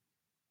where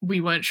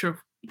we weren't sure if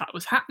that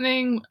was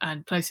happening,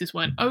 and places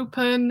weren't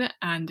open,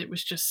 and it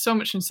was just so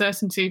much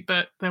uncertainty.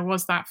 But there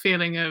was that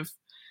feeling of,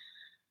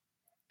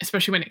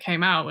 especially when it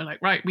came out, we're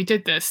like, right, we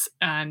did this,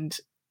 and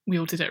we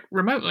all did it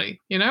remotely,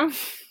 you know?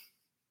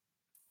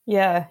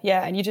 Yeah,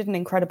 and you did an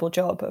incredible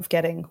job of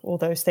getting all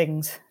those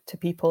things to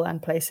people and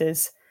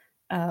places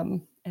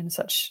in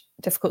such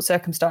difficult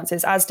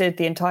circumstances, as did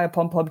the entire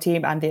Pom Pom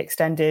team and the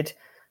extended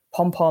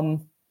Pom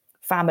Pom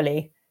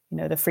family, you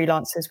know, the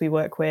freelancers we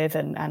work with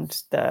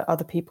and the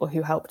other people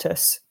who helped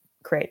us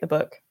create the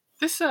book.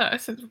 This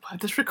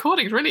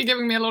recording is really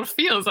giving me a lot of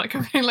feels. Like,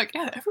 I'm feeling like,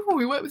 yeah, everyone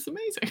we work with is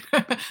amazing.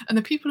 And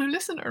the people who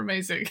listen are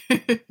amazing.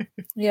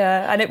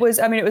 Yeah, and it was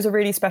a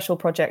really special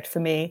project for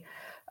me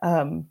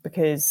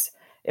because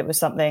it was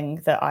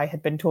something that I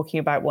had been talking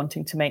about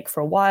wanting to make for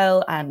a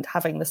while, and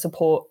having the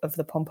support of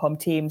the Pom Pom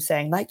team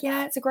saying like,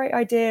 yeah, it's a great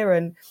idea,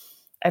 and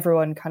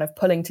everyone kind of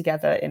pulling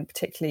together in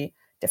particularly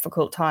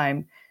difficult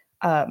time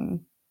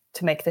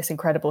to make this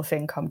incredible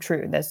thing come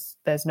true. And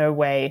there's no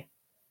way,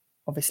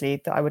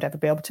 obviously, that I would ever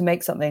be able to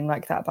make something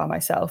like that by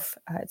myself.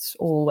 It's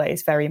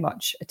always very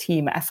much a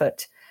team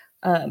effort.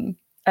 And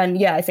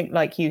yeah, I think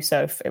like you,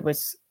 Soph,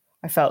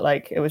 I felt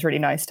like it was really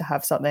nice to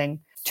have something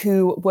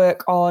to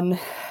work on,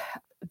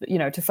 you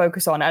know, to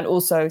focus on, and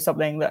also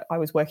something that I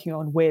was working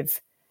on with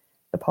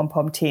the Pom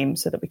Pom team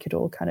so that we could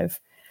all kind of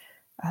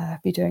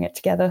be doing it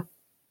together.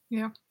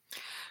 Yeah,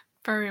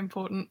 very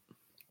important.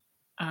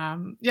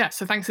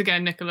 So thanks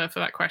again, Nicola, for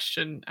that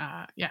question.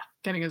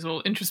 Getting us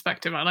all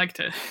introspective. I liked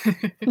it.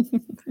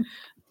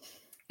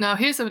 Now,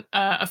 here's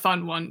a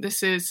fun one.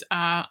 This is,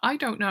 I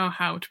don't know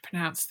how to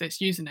pronounce this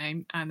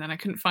username, and then I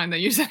couldn't find their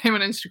username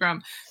on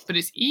Instagram, but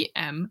it's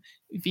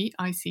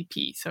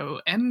EMVICP, so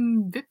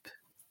MVIP.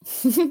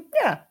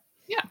 Yeah.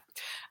 Yeah.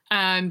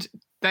 And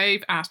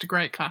they've asked a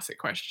great classic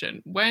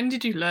question. When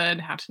did you learn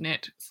how to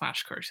knit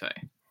 /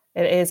 crochet?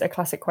 It is a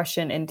classic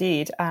question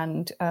indeed.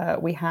 And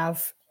we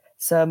have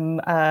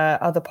some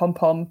other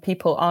pom-pom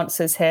people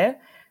answers here.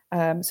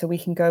 So we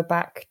can go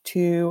back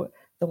to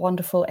the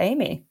wonderful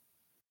Amy.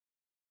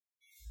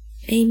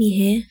 Amy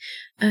here.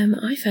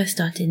 I first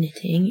started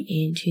knitting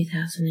in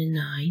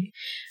 2009,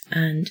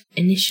 and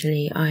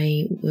initially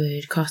I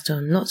would cast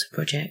on lots of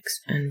projects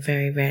and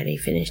very rarely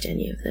finished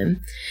any of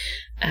them.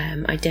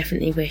 I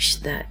definitely wish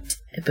that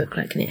a book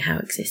like Knit How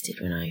existed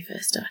when I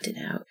first started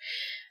out.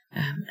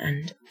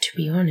 And to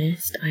be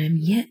honest, I am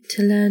yet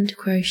to learn to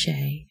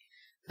crochet,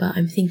 but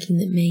I'm thinking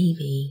that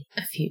maybe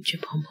a future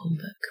pom-pom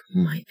book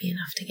might be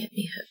enough to get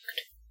me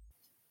hooked.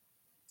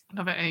 I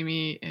love it.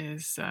 Amy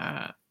is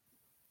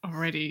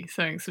already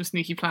saying some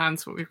sneaky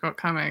plans what we've got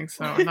coming,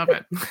 so I love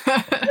it.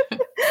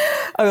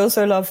 I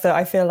also love that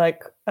I feel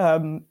like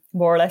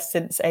more or less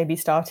since Amy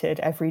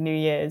started, every New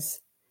Year's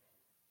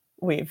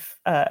we've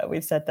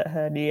said that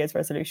her New Year's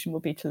resolution will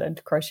be to learn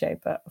to crochet,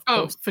 but of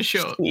course for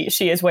sure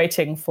she is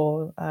waiting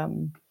for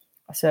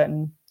a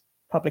certain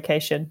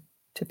publication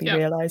to be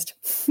realized.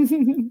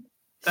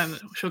 Then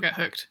she'll get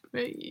hooked.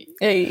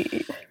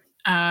 Hey.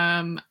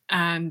 And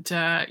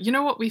you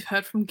know what? We've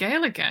heard from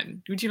Gail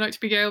again. Would you like to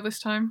be Gail this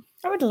time?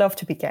 I would love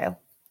to be Gail.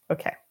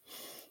 Okay.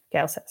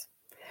 Gail says,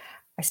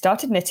 I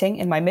started knitting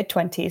in my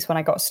mid-20s when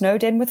I got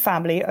snowed in with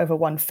family over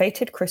one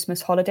fated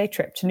Christmas holiday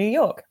trip to New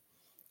York.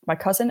 My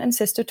cousin and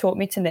sister taught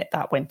me to knit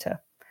that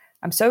winter.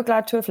 I'm so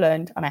glad to have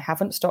learned, and I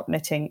haven't stopped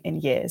knitting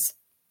in years.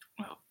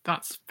 Well,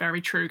 that's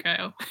very true,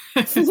 Gail.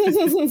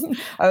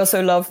 I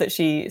also love that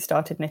she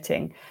started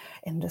knitting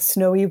in the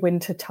snowy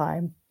winter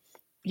time.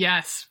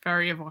 Yes,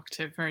 very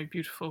evocative, very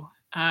beautiful.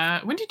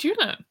 When did you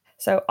learn?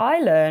 So I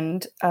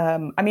learned,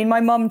 my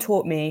mum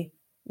taught me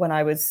when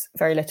I was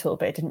very little,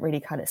 but it didn't really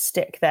kind of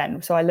stick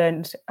then. So I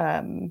learned,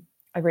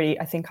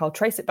 I think I'll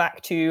trace it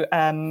back to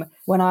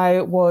when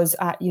I was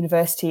at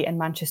university in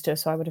Manchester.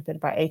 So I would have been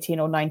about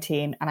 18 or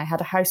 19, and I had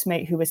a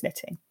housemate who was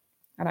knitting.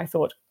 And I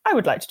thought, I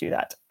would like to do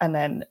that. And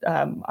then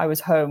I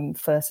was home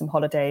for some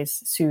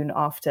holidays soon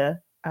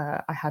after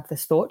I had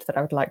this thought that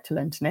I would like to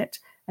learn to knit.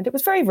 And it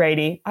was very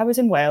rainy. I was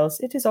in Wales.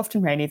 It is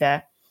often rainy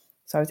there.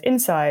 So I was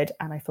inside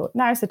and I thought,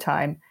 now's the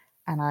time.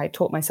 And I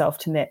taught myself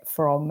to knit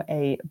from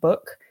a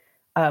book.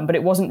 But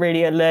it wasn't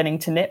really a learning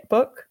to knit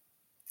book.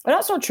 But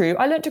that's not true.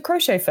 I learned to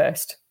crochet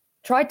first.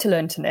 Tried to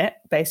learn to knit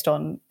based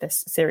on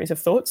this series of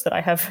thoughts that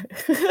I have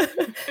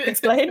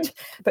explained.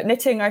 But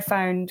knitting I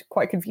found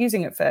quite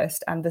confusing at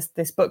first. And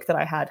this book that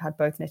I had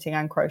both knitting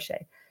and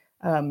crochet.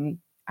 And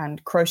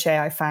crochet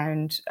I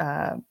found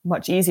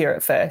much easier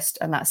at first.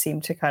 And that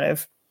seemed to kind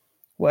of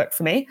work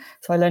for me.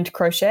 So I learned to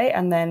crochet,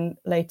 and then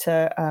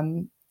later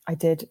I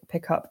did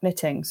pick up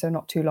knitting, so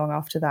not too long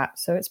after that.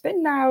 So it's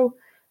been now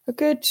a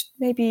good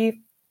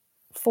maybe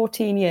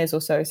 14 years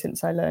or so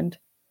since I learned.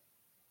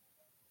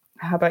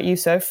 How about you,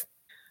 Soph?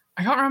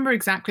 I can't remember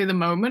exactly the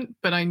moment,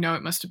 but I know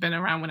it must have been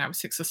around when I was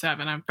 6 or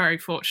 7. I'm very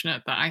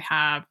fortunate that I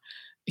have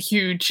a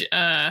huge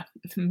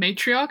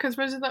matriarch, I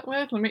suppose is that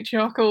word, a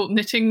matriarchal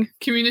knitting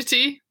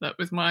community that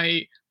was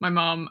my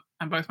mum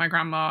and both my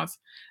grandmas.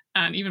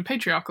 And even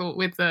patriarchal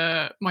with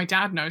my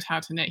dad knows how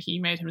to knit. He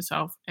made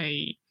himself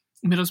a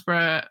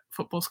Middlesbrough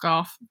football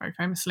scarf, very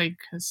famously,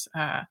 because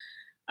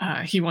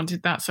he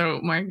wanted that. So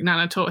my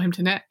nana taught him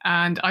to knit.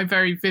 And I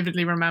very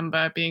vividly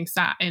remember being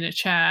sat in a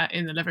chair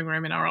in the living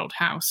room in our old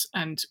house.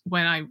 And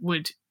when I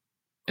would,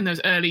 in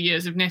those early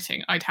years of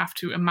knitting, I'd have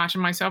to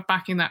imagine myself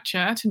back in that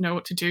chair to know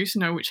what to do, to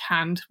know which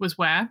hand was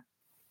where.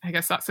 I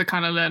guess that's the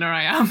kind of learner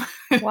I am.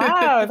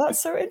 Wow,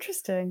 that's so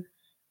interesting.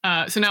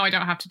 So now I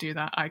don't have to do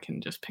that. I can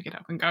just pick it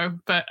up and go.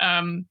 But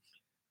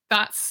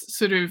that's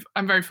sort of,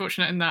 I'm very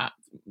fortunate in that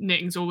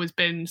knitting's always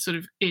been sort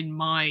of in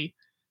my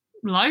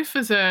life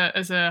as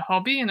a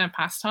hobby and a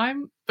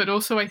pastime. But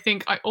also I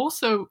think I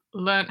also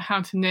learned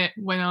how to knit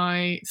when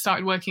I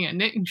started working at a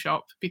knitting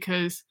shop,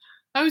 because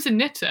I was a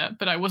knitter,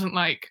 but I wasn't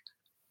like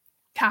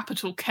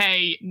capital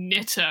K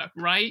knitter,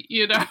 right?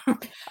 You know?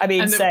 I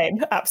mean,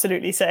 same,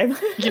 absolutely same.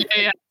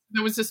 Yeah.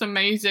 It was just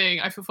amazing.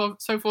 I feel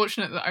so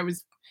fortunate that I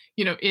was,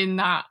 in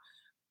that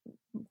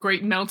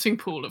great melting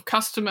pool of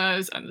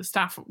customers and the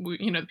staff,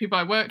 the people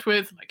I worked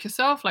with, like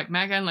yourself, like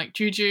Megan, like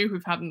Juju,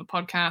 who've had on the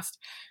podcast,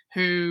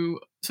 who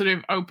sort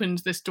of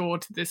opened this door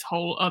to this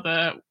whole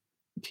other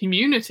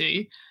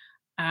community.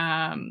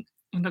 And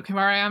look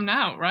where I am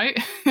now, right?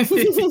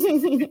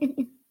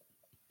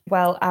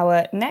 Well,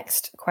 our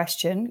next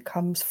question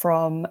comes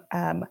from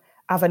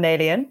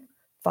Avanalian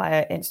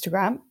via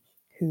Instagram,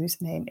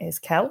 whose name is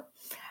Kel.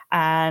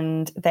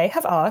 And they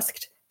have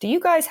asked, do you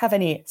guys have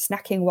any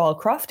snacking while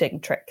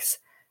crafting tricks?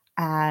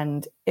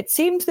 And it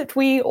seems that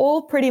we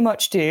all pretty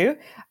much do.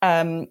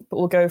 But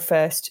we'll go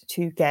first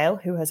to Gail,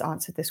 who has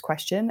answered this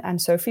question. And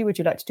Sophie, would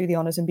you like to do the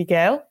honours and be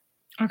Gail?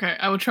 Okay,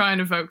 I will try and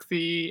evoke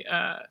the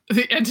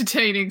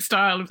entertaining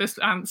style of this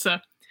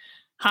answer.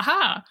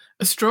 Haha,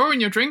 a straw in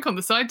your drink on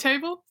the side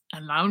table? A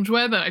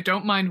loungewear that I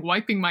don't mind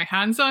wiping my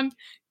hands on?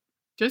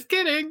 Just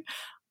kidding.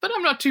 But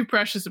I'm not too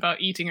precious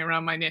about eating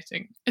around my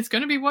knitting. It's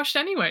going to be washed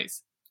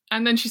anyways.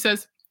 And then she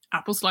says,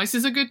 apple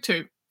slices are good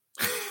too.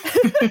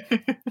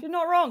 She's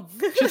not wrong.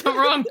 She's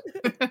not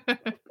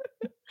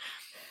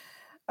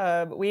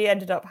wrong. We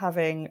ended up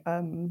having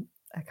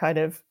a kind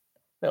of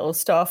little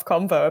staff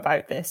convo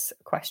about this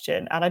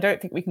question, and I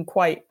don't think we can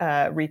quite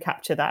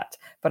recapture that,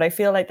 but I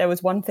feel like there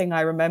was one thing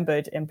I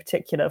remembered in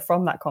particular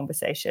from that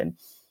conversation,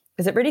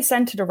 because it really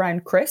centered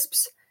around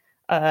crisps,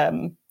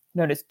 known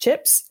as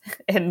chips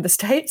in the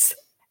States,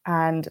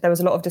 and there was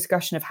a lot of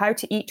discussion of how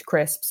to eat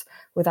crisps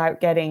without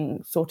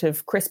getting sort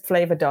of crisp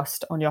flavor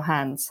dust on your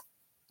hands.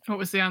 What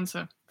was the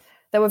answer?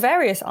 There were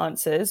various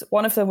answers.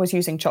 One of them was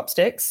using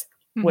chopsticks,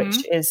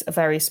 which is a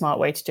very smart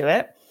way to do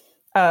it.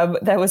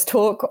 There was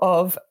talk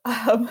of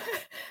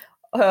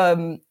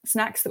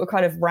snacks that were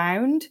kind of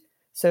round,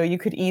 so you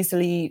could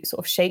easily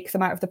sort of shake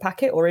them out of the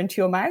packet or into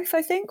your mouth,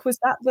 I think. Was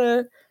that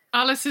the...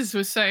 Alice's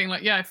was saying,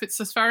 like, yeah, if it's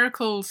a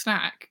spherical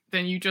snack,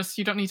 then you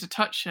don't need to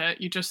touch it.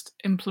 You just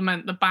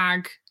implement the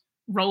bag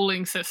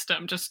rolling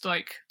system, just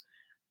like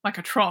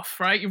a trough,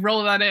 right? You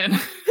roll that in.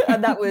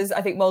 And that was,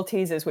 I think,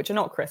 Maltesers, which are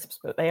not crisps,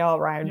 but they are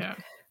round,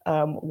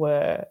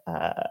 were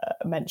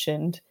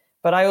mentioned.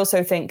 But I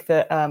also think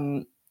that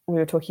we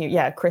were talking,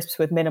 crisps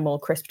with minimal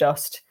crisp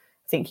dust.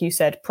 I think you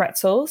said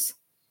pretzels.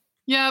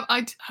 Yeah,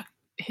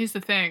 here's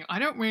the thing. I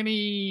don't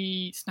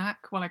really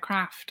snack while I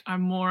craft.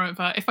 I'm more of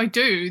a, if I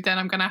do, then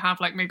I'm going to have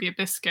like maybe a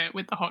biscuit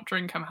with the hot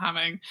drink I'm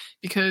having,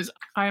 because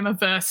I am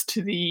averse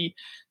to the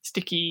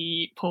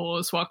sticky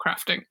paws while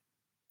crafting.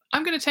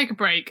 I'm going to take a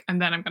break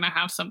and then I'm going to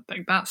have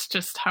something. That's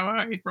just how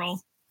I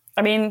roll.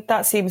 I mean,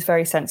 that seems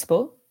very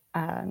sensible,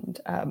 and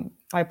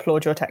I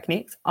applaud your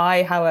techniques.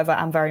 I, however,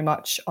 am very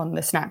much on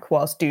the snack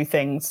whilst do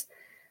things.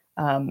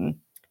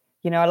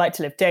 I like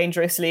to live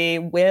dangerously.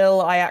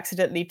 Will I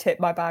accidentally tip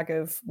my bag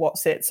of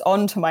Wotsits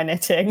onto my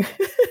knitting?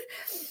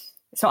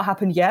 It's not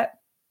happened yet,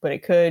 but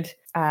it could.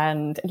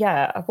 And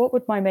what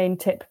would my main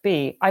tip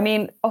be? I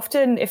mean,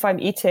 often if I'm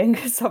eating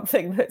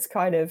something that's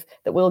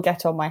that will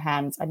get on my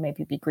hands and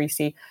maybe be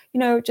greasy,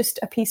 just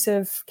a piece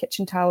of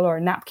kitchen towel or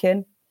a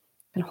napkin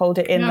and hold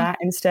it in that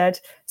instead.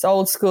 It's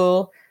old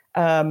school.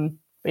 The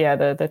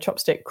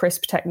chopstick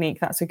crisp technique,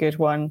 that's a good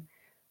one.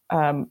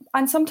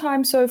 And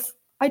sometimes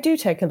I do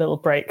take a little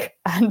break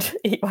and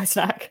eat my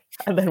snack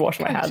and then wash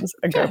my hands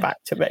and go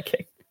back to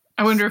making.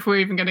 I wonder if we're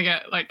even going to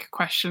get like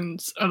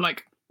questions or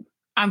like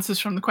answers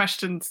from the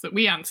questions that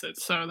we answered.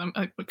 So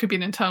it could be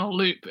an internal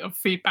loop of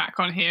feedback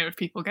on here if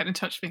people get in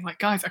touch being like,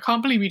 guys, I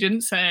can't believe you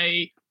didn't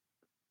say ...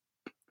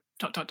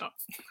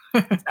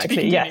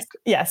 Exactly.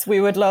 Yes.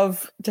 We would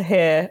love to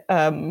hear.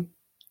 I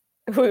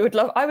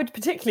would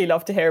particularly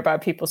love to hear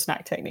about people's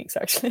snack techniques,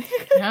 actually.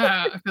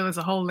 Yeah, I feel there's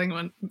a whole thing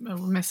we're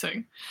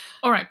missing.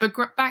 All right, but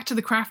back to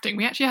the crafting.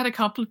 We actually had a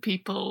couple of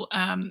people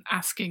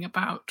asking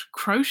about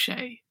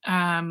crochet.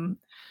 And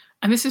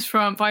this is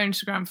via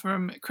Instagram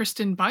from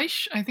Kristen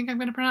Beisch. I think I'm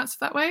going to pronounce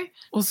it that way.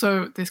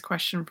 Also, this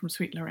question from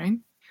Sweet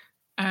Lorraine.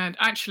 And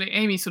actually,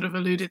 Amy sort of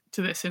alluded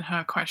to this in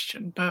her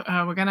question, but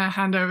we're going to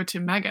hand over to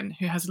Megan,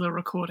 who has a little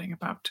recording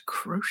about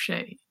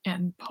crochet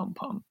and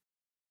pom-pom.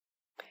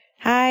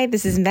 Hi,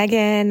 this is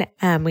Megan.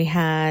 We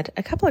had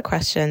a couple of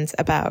questions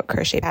about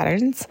crochet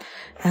patterns.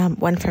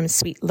 One from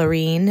Sweet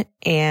Lorraine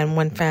and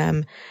one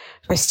from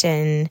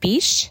Kristen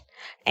Beisch.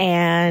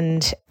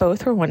 And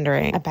both were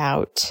wondering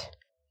about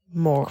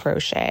more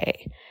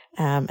crochet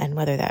and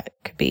whether that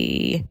could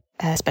be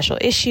a special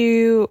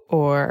issue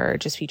or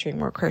just featuring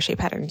more crochet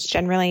patterns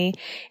generally.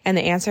 And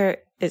the answer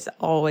is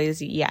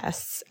always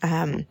yes.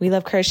 We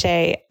love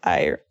crochet.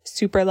 I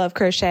super love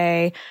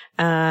crochet.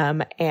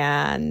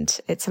 And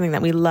it's something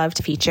that we love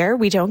to feature.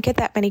 We don't get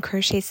that many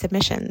crochet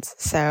submissions.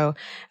 So,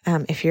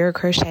 if you're a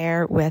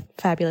crocheter with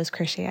fabulous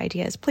crochet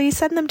ideas, please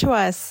send them to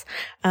us.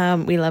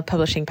 We love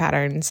publishing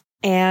patterns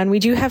and we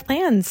do have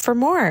plans for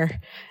more.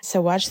 So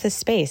watch this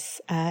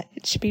space.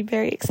 It should be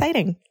very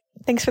exciting.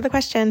 Thanks for the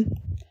question.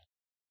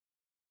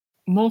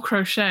 More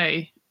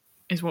crochet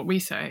is what we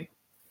say.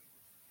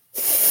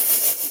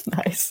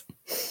 Nice.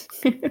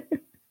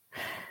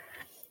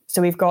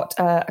 So we've got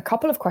a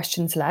couple of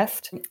questions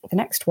left. The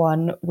next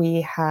one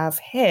we have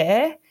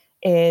here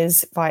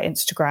is via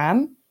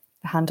Instagram.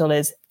 The handle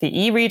is the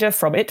e-reader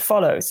from It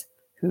Follows,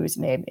 whose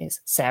name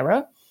is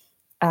Sarah.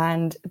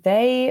 And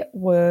they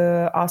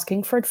were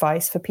asking for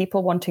advice for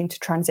people wanting to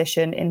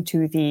transition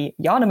into the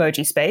yarn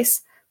emoji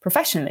space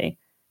professionally,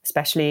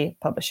 especially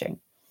publishing.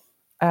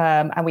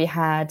 And we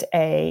had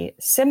a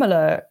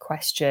similar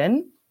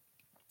question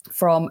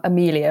from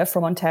Amelia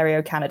from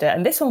Ontario, Canada.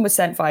 And this one was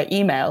sent via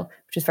email,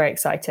 which is very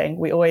exciting.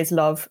 We always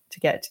love to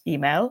get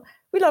email.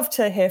 We love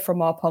to hear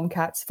from our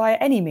Pomcats via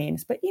any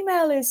means, but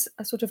email is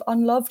a sort of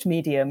unloved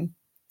medium,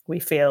 we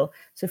feel.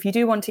 So if you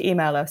do want to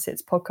email us,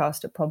 it's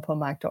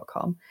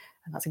podcast@pompommag.com.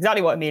 And that's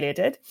exactly what Amelia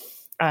did.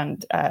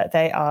 and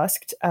they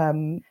asked,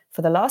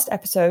 for the last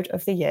episode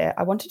of the year,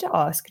 I wanted to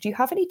ask, do you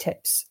have any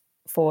tips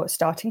for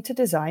starting to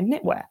design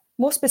knitwear?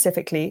 More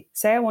specifically,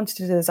 say I wanted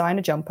to design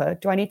a jumper,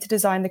 do I need to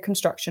design the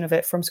construction of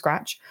it from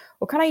scratch?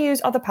 Or can I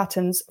use other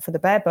patterns for the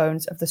bare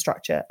bones of the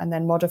structure and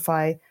then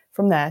modify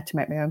from there to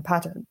make my own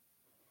pattern?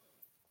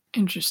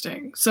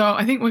 Interesting. So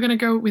I think we're going to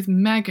go with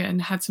Megan,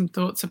 had some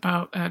thoughts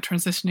about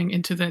transitioning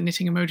into the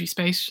knitting emoji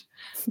space.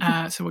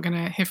 So we're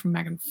going to hear from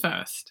Megan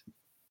first.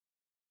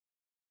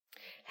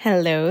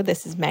 Hello,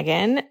 this is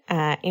Megan,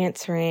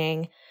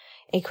 answering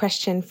a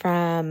question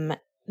from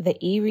the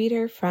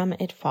e-reader from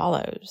It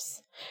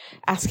Follows,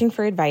 asking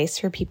for advice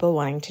for people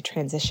wanting to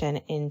transition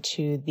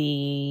into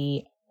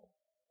the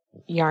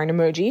yarn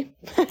emoji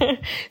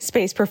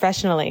space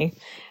professionally.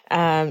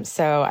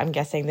 So I'm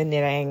guessing the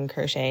knitting,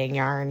 crocheting,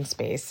 yarn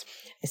space,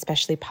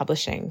 especially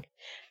publishing.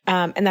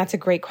 And that's a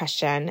great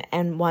question,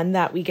 and one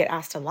that we get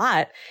asked a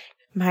lot.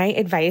 My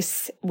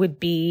advice would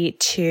be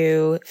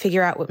to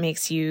figure out what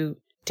makes you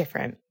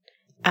different,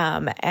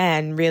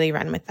 and really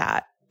run with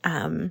that.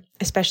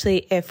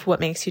 Especially if what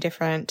makes you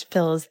different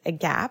fills a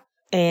gap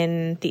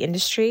in the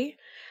industry.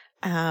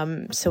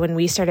 So when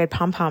we started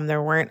Pom Pom,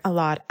 there weren't a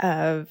lot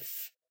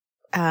of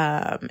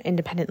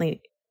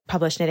independently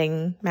published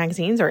knitting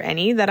magazines, or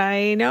any that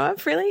I know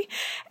of, really.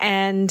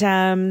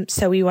 And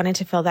so we wanted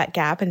to fill that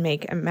gap and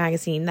make a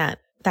magazine that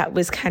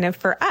was kind of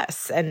for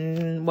us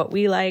and what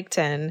we liked,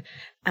 and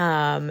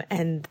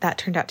that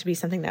turned out to be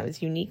something that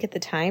was unique at the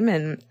time.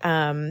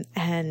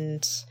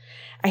 And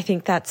I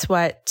think that's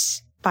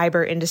what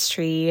fiber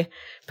industry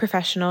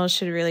professionals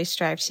should really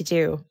strive to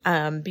do,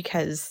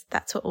 because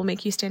that's what will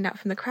make you stand out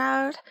from the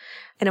crowd.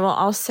 And it will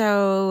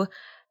also,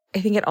 I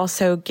think it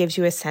also gives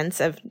you a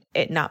sense of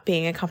it not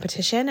being a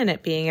competition, and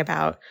it being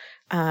about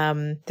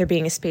there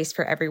being a space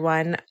for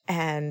everyone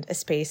and a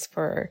space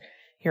for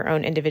your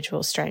own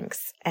individual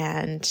strengths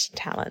and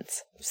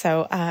talents.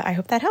 So I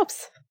hope that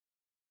helps.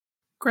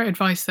 Great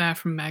advice there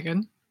from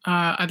Megan.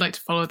 I'd like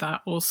to follow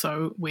that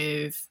also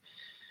with,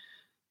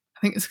 I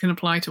think this can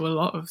apply to a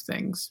lot of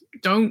things.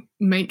 Don't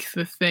make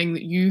the thing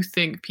that you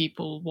think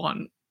people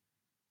want,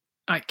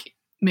 like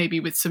maybe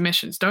with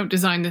submissions. Don't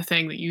design the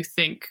thing that you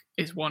think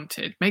is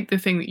wanted. Make the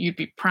thing that you'd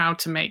be proud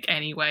to make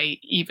anyway,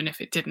 even if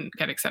it didn't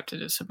get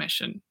accepted as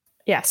submission.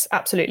 Yes,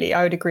 absolutely.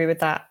 I would agree with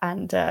that.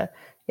 And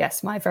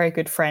yes, my very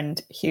good friend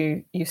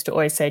Hugh used to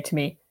always say to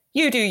me,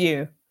 "You do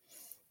you."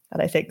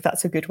 And I think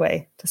that's a good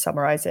way to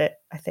summarize it.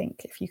 I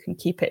think if you can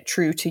keep it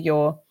true to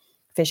your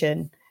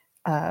vision,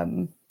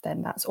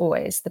 then that's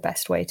always the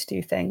best way to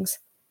do things.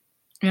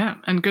 Yeah,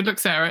 and good luck,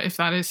 Sarah, if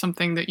that is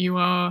something that you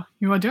are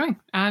doing,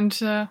 and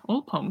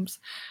all poms.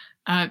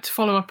 To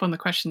follow up on the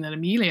question that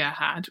Amelia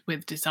had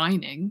with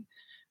designing,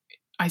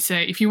 I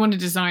say if you want to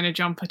design a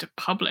jumper to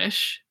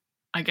publish,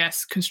 I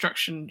guess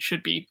construction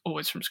should be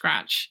always from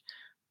scratch.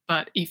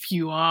 But if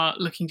you are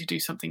looking to do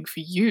something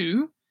for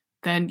you,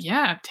 then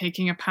yeah,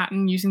 taking a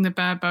pattern, using the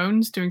bare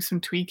bones, doing some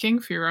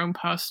tweaking for your own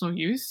personal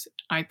use.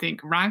 I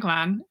think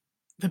Raglan,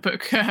 the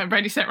book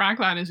Ready Set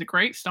Raglan, is a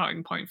great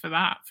starting point for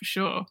that, for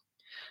sure.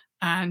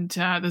 And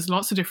there's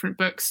lots of different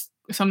books.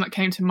 Some that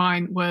came to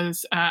mind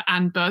was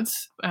Anne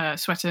Budd's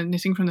Sweater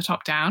Knitting from the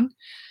Top Down,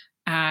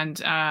 and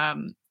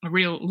a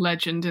real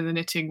legend in the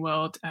knitting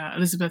world,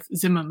 Elizabeth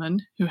Zimmerman,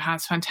 who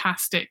has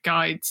fantastic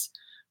guides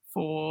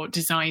for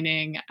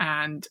designing,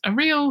 and a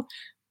real,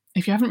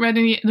 if you haven't read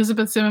any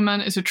Elizabeth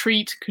Zimmerman, it's a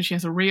treat because she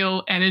has a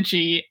real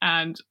energy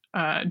and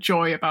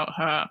joy about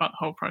the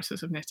whole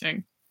process of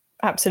knitting.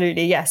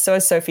 Absolutely, yes. So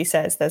as Sophie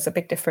says, there's a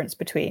big difference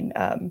between,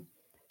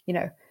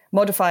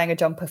 modifying a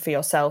jumper for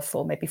yourself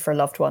or maybe for a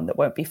loved one that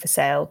won't be for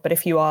sale. But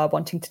if you are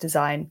wanting to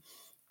design,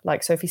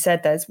 like Sophie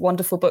said, there's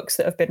wonderful books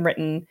that have been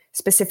written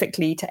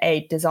specifically to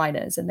aid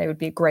designers, and they would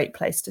be a great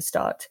place to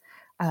start.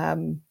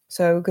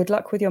 So good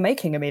luck with your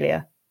making,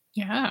 Amelia.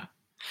 Yeah.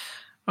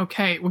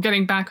 Okay, we're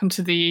getting back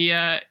onto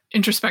the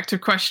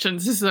introspective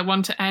questions. This is the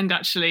one to end,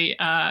 actually.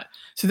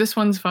 So this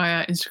one's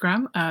via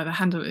Instagram. The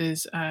handle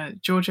is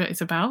Georgia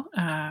Isabel.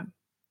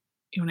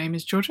 Your name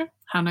is Georgia.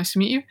 How nice to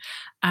meet you.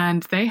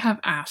 And they have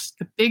asked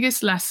the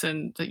biggest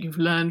lesson that you've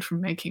learned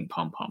from making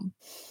Pom Pom.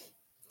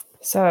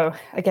 So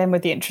again,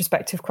 with the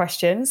introspective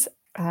questions,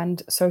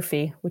 and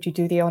Sophie, would you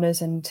do the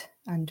honours and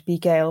be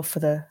Gail for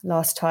the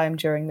last time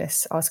during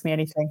this Ask Me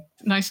Anything?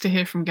 Nice to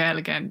hear from Gail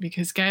again,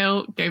 because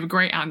Gail gave a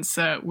great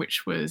answer,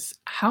 which was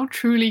how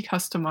truly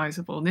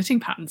customizable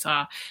knitting patterns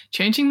are.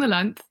 Changing the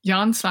length,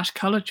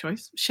 yarn/colour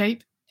choice,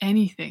 shape,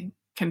 anything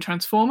can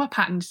transform a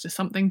pattern into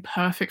something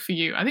perfect for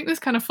you. I think this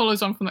kind of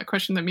follows on from that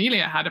question that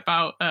Amelia had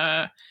about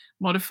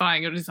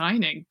modifying or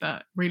designing,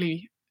 that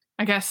really,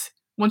 I guess,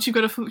 once you've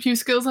got a few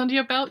skills under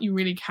your belt, you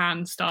really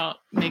can start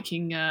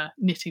making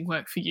knitting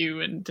work for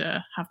you and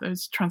have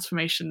those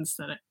transformations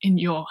that are in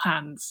your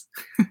hands.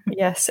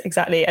 Yes,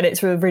 exactly. And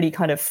it's really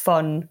kind of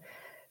fun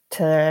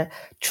to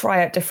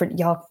try out different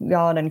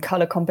yarn and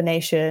colour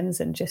combinations,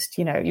 and just,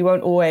 you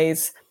won't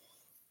always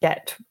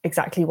get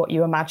exactly what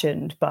you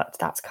imagined, but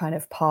that's kind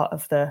of part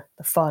of the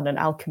fun and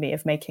alchemy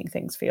of making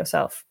things for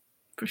yourself.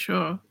 For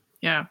sure.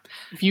 Yeah.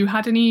 Have you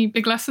had any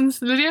big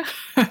lessons, Lydia?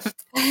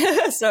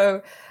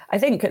 So I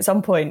think at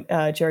some point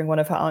during one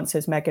of her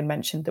answers, Megan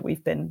mentioned that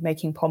we've been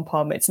making Pom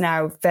Pom. It's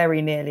now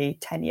very nearly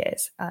 10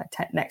 years.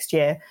 Next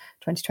year,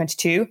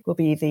 2022, will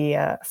be the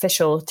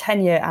official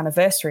 10-year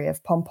anniversary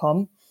of Pom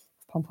Pom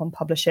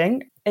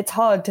Publishing. It's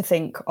hard to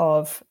think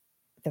of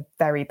the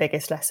very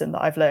biggest lesson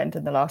that I've learned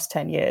in the last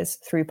 10 years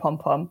through Pom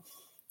Pom.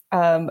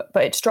 But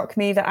it struck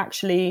me that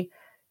actually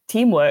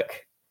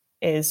teamwork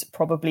is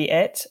probably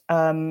it.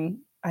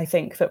 I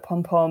think that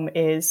Pom Pom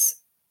is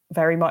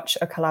very much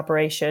a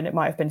collaboration. It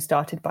might have been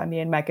started by me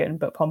and Megan,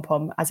 but Pom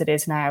Pom, as it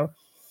is now,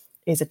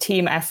 is a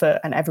team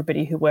effort, and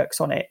everybody who works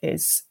on it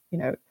is,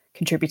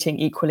 contributing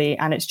equally.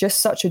 And it's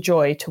just such a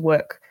joy to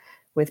work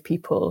with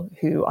people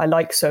who I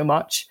like so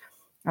much.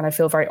 And I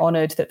feel very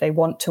honored that they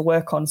want to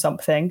work on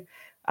something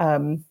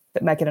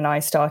that Megan and I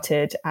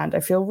started. And I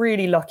feel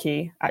really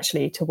lucky,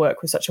 actually, to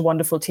work with such a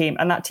wonderful team.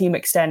 And that team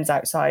extends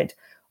outside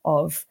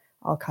of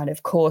our kind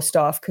of core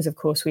staff, because, of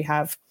course, we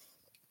have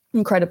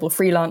incredible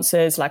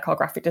freelancers like our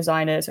graphic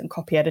designers and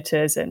copy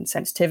editors and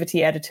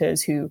sensitivity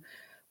editors who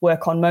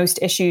work on most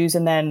issues.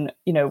 And then,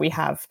 we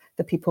have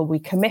the people we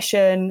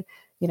commission,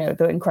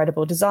 the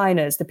incredible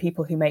designers, the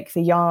people who make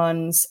the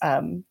yarns,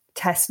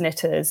 test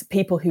knitters,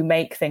 people who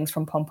make things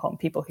from Pom Pom,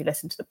 people who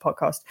listen to the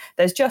podcast.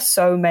 There's just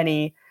so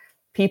many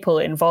people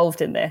involved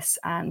in this.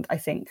 And I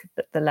think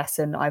that the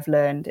lesson I've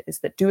learned is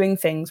that doing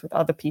things with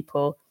other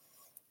people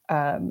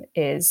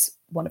is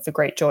one of the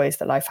great joys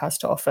that life has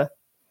to offer.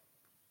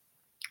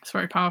 It's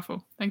very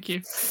powerful. Thank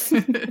you.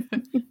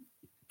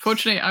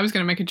 Fortunately, I was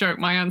going to make a joke.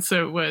 My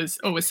answer was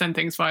always send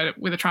things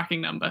with a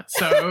tracking number.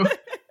 So,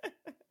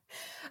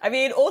 I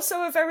mean,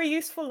 also a very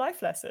useful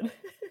life lesson.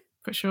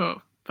 For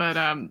sure. But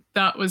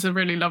that was a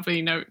really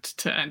lovely note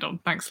to end on.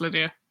 Thanks,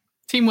 Lydia.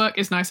 Teamwork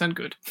is nice and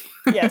good.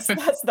 Yes,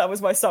 that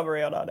was my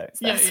summary on our notes.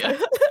 Yeah.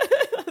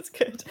 That's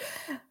good.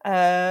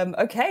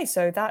 Okay,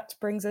 so that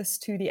brings us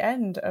to the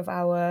end of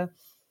our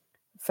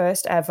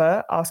first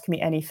ever Ask Me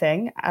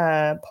Anything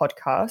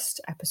podcast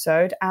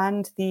episode,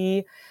 and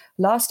the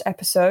last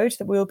episode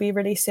that we'll be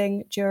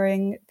releasing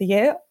during the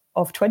year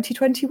of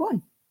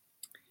 2021.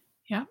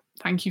 Yeah,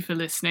 thank you for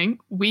listening.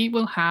 We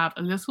will have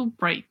a little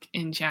break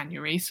in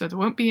January, so there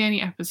won't be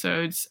any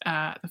episodes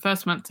the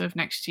first month of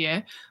next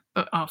year,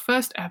 but our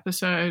first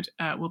episode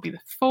will be the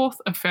 4th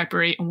of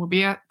February, and we'll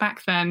be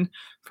back then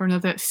for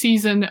another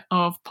season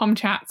of Pom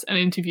Chats and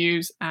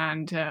interviews,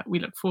 and we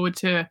look forward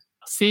to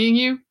seeing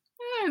you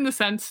in the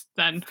sense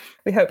then.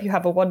 We hope you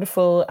have a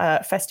wonderful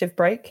festive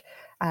break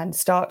and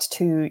start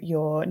to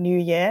your new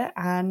year,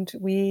 and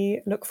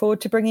we look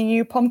forward to bringing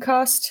you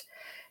Pomcast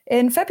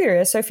in February,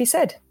 as Sophie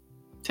said.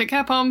 Take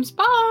care, Poms.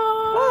 Bye!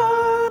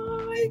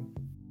 Bye!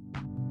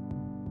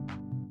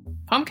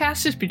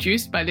 Pomcast is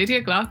produced by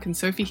Lydia Glark and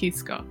Sophie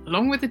Heathscott,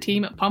 along with the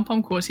team at Pom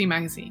Pom Quarterly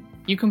magazine.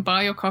 You can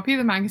buy your copy of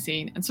the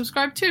magazine and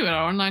subscribe too at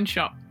our online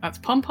shop. That's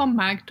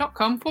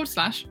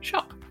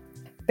pompommag.com/shop.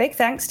 Big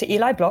thanks to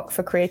Eli Block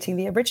for creating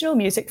the original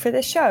music for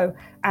this show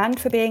and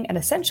for being an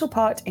essential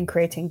part in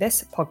creating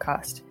this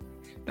podcast.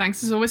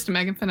 Thanks as always to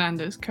Megan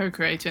Fernandez,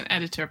 co-creator and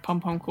editor of Pom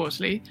Pom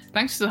Quarterly.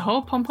 Thanks to the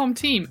whole Pom Pom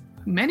team,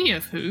 many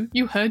of who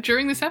you heard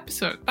during this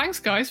episode. Thanks,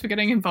 guys, for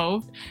getting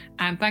involved.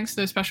 And thanks to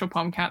those special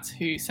Pomcats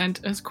who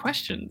sent us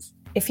questions.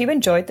 If you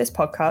enjoyed this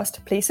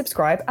podcast, please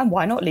subscribe and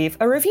why not leave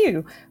a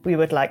review? We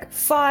would like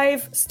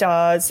 5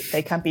 stars.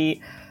 They can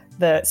be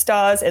the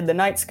stars in the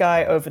night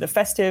sky over the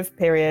festive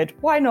period.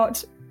 Why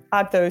not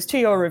add those to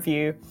your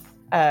review?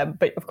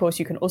 But of course,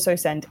 you can also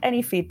send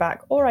any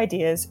feedback or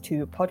ideas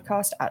to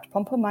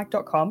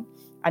podcast@pompommag.com.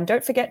 And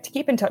don't forget to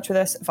keep in touch with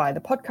us via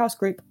the podcast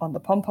group on the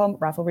Pom Pom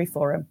Ravelry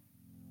Forum.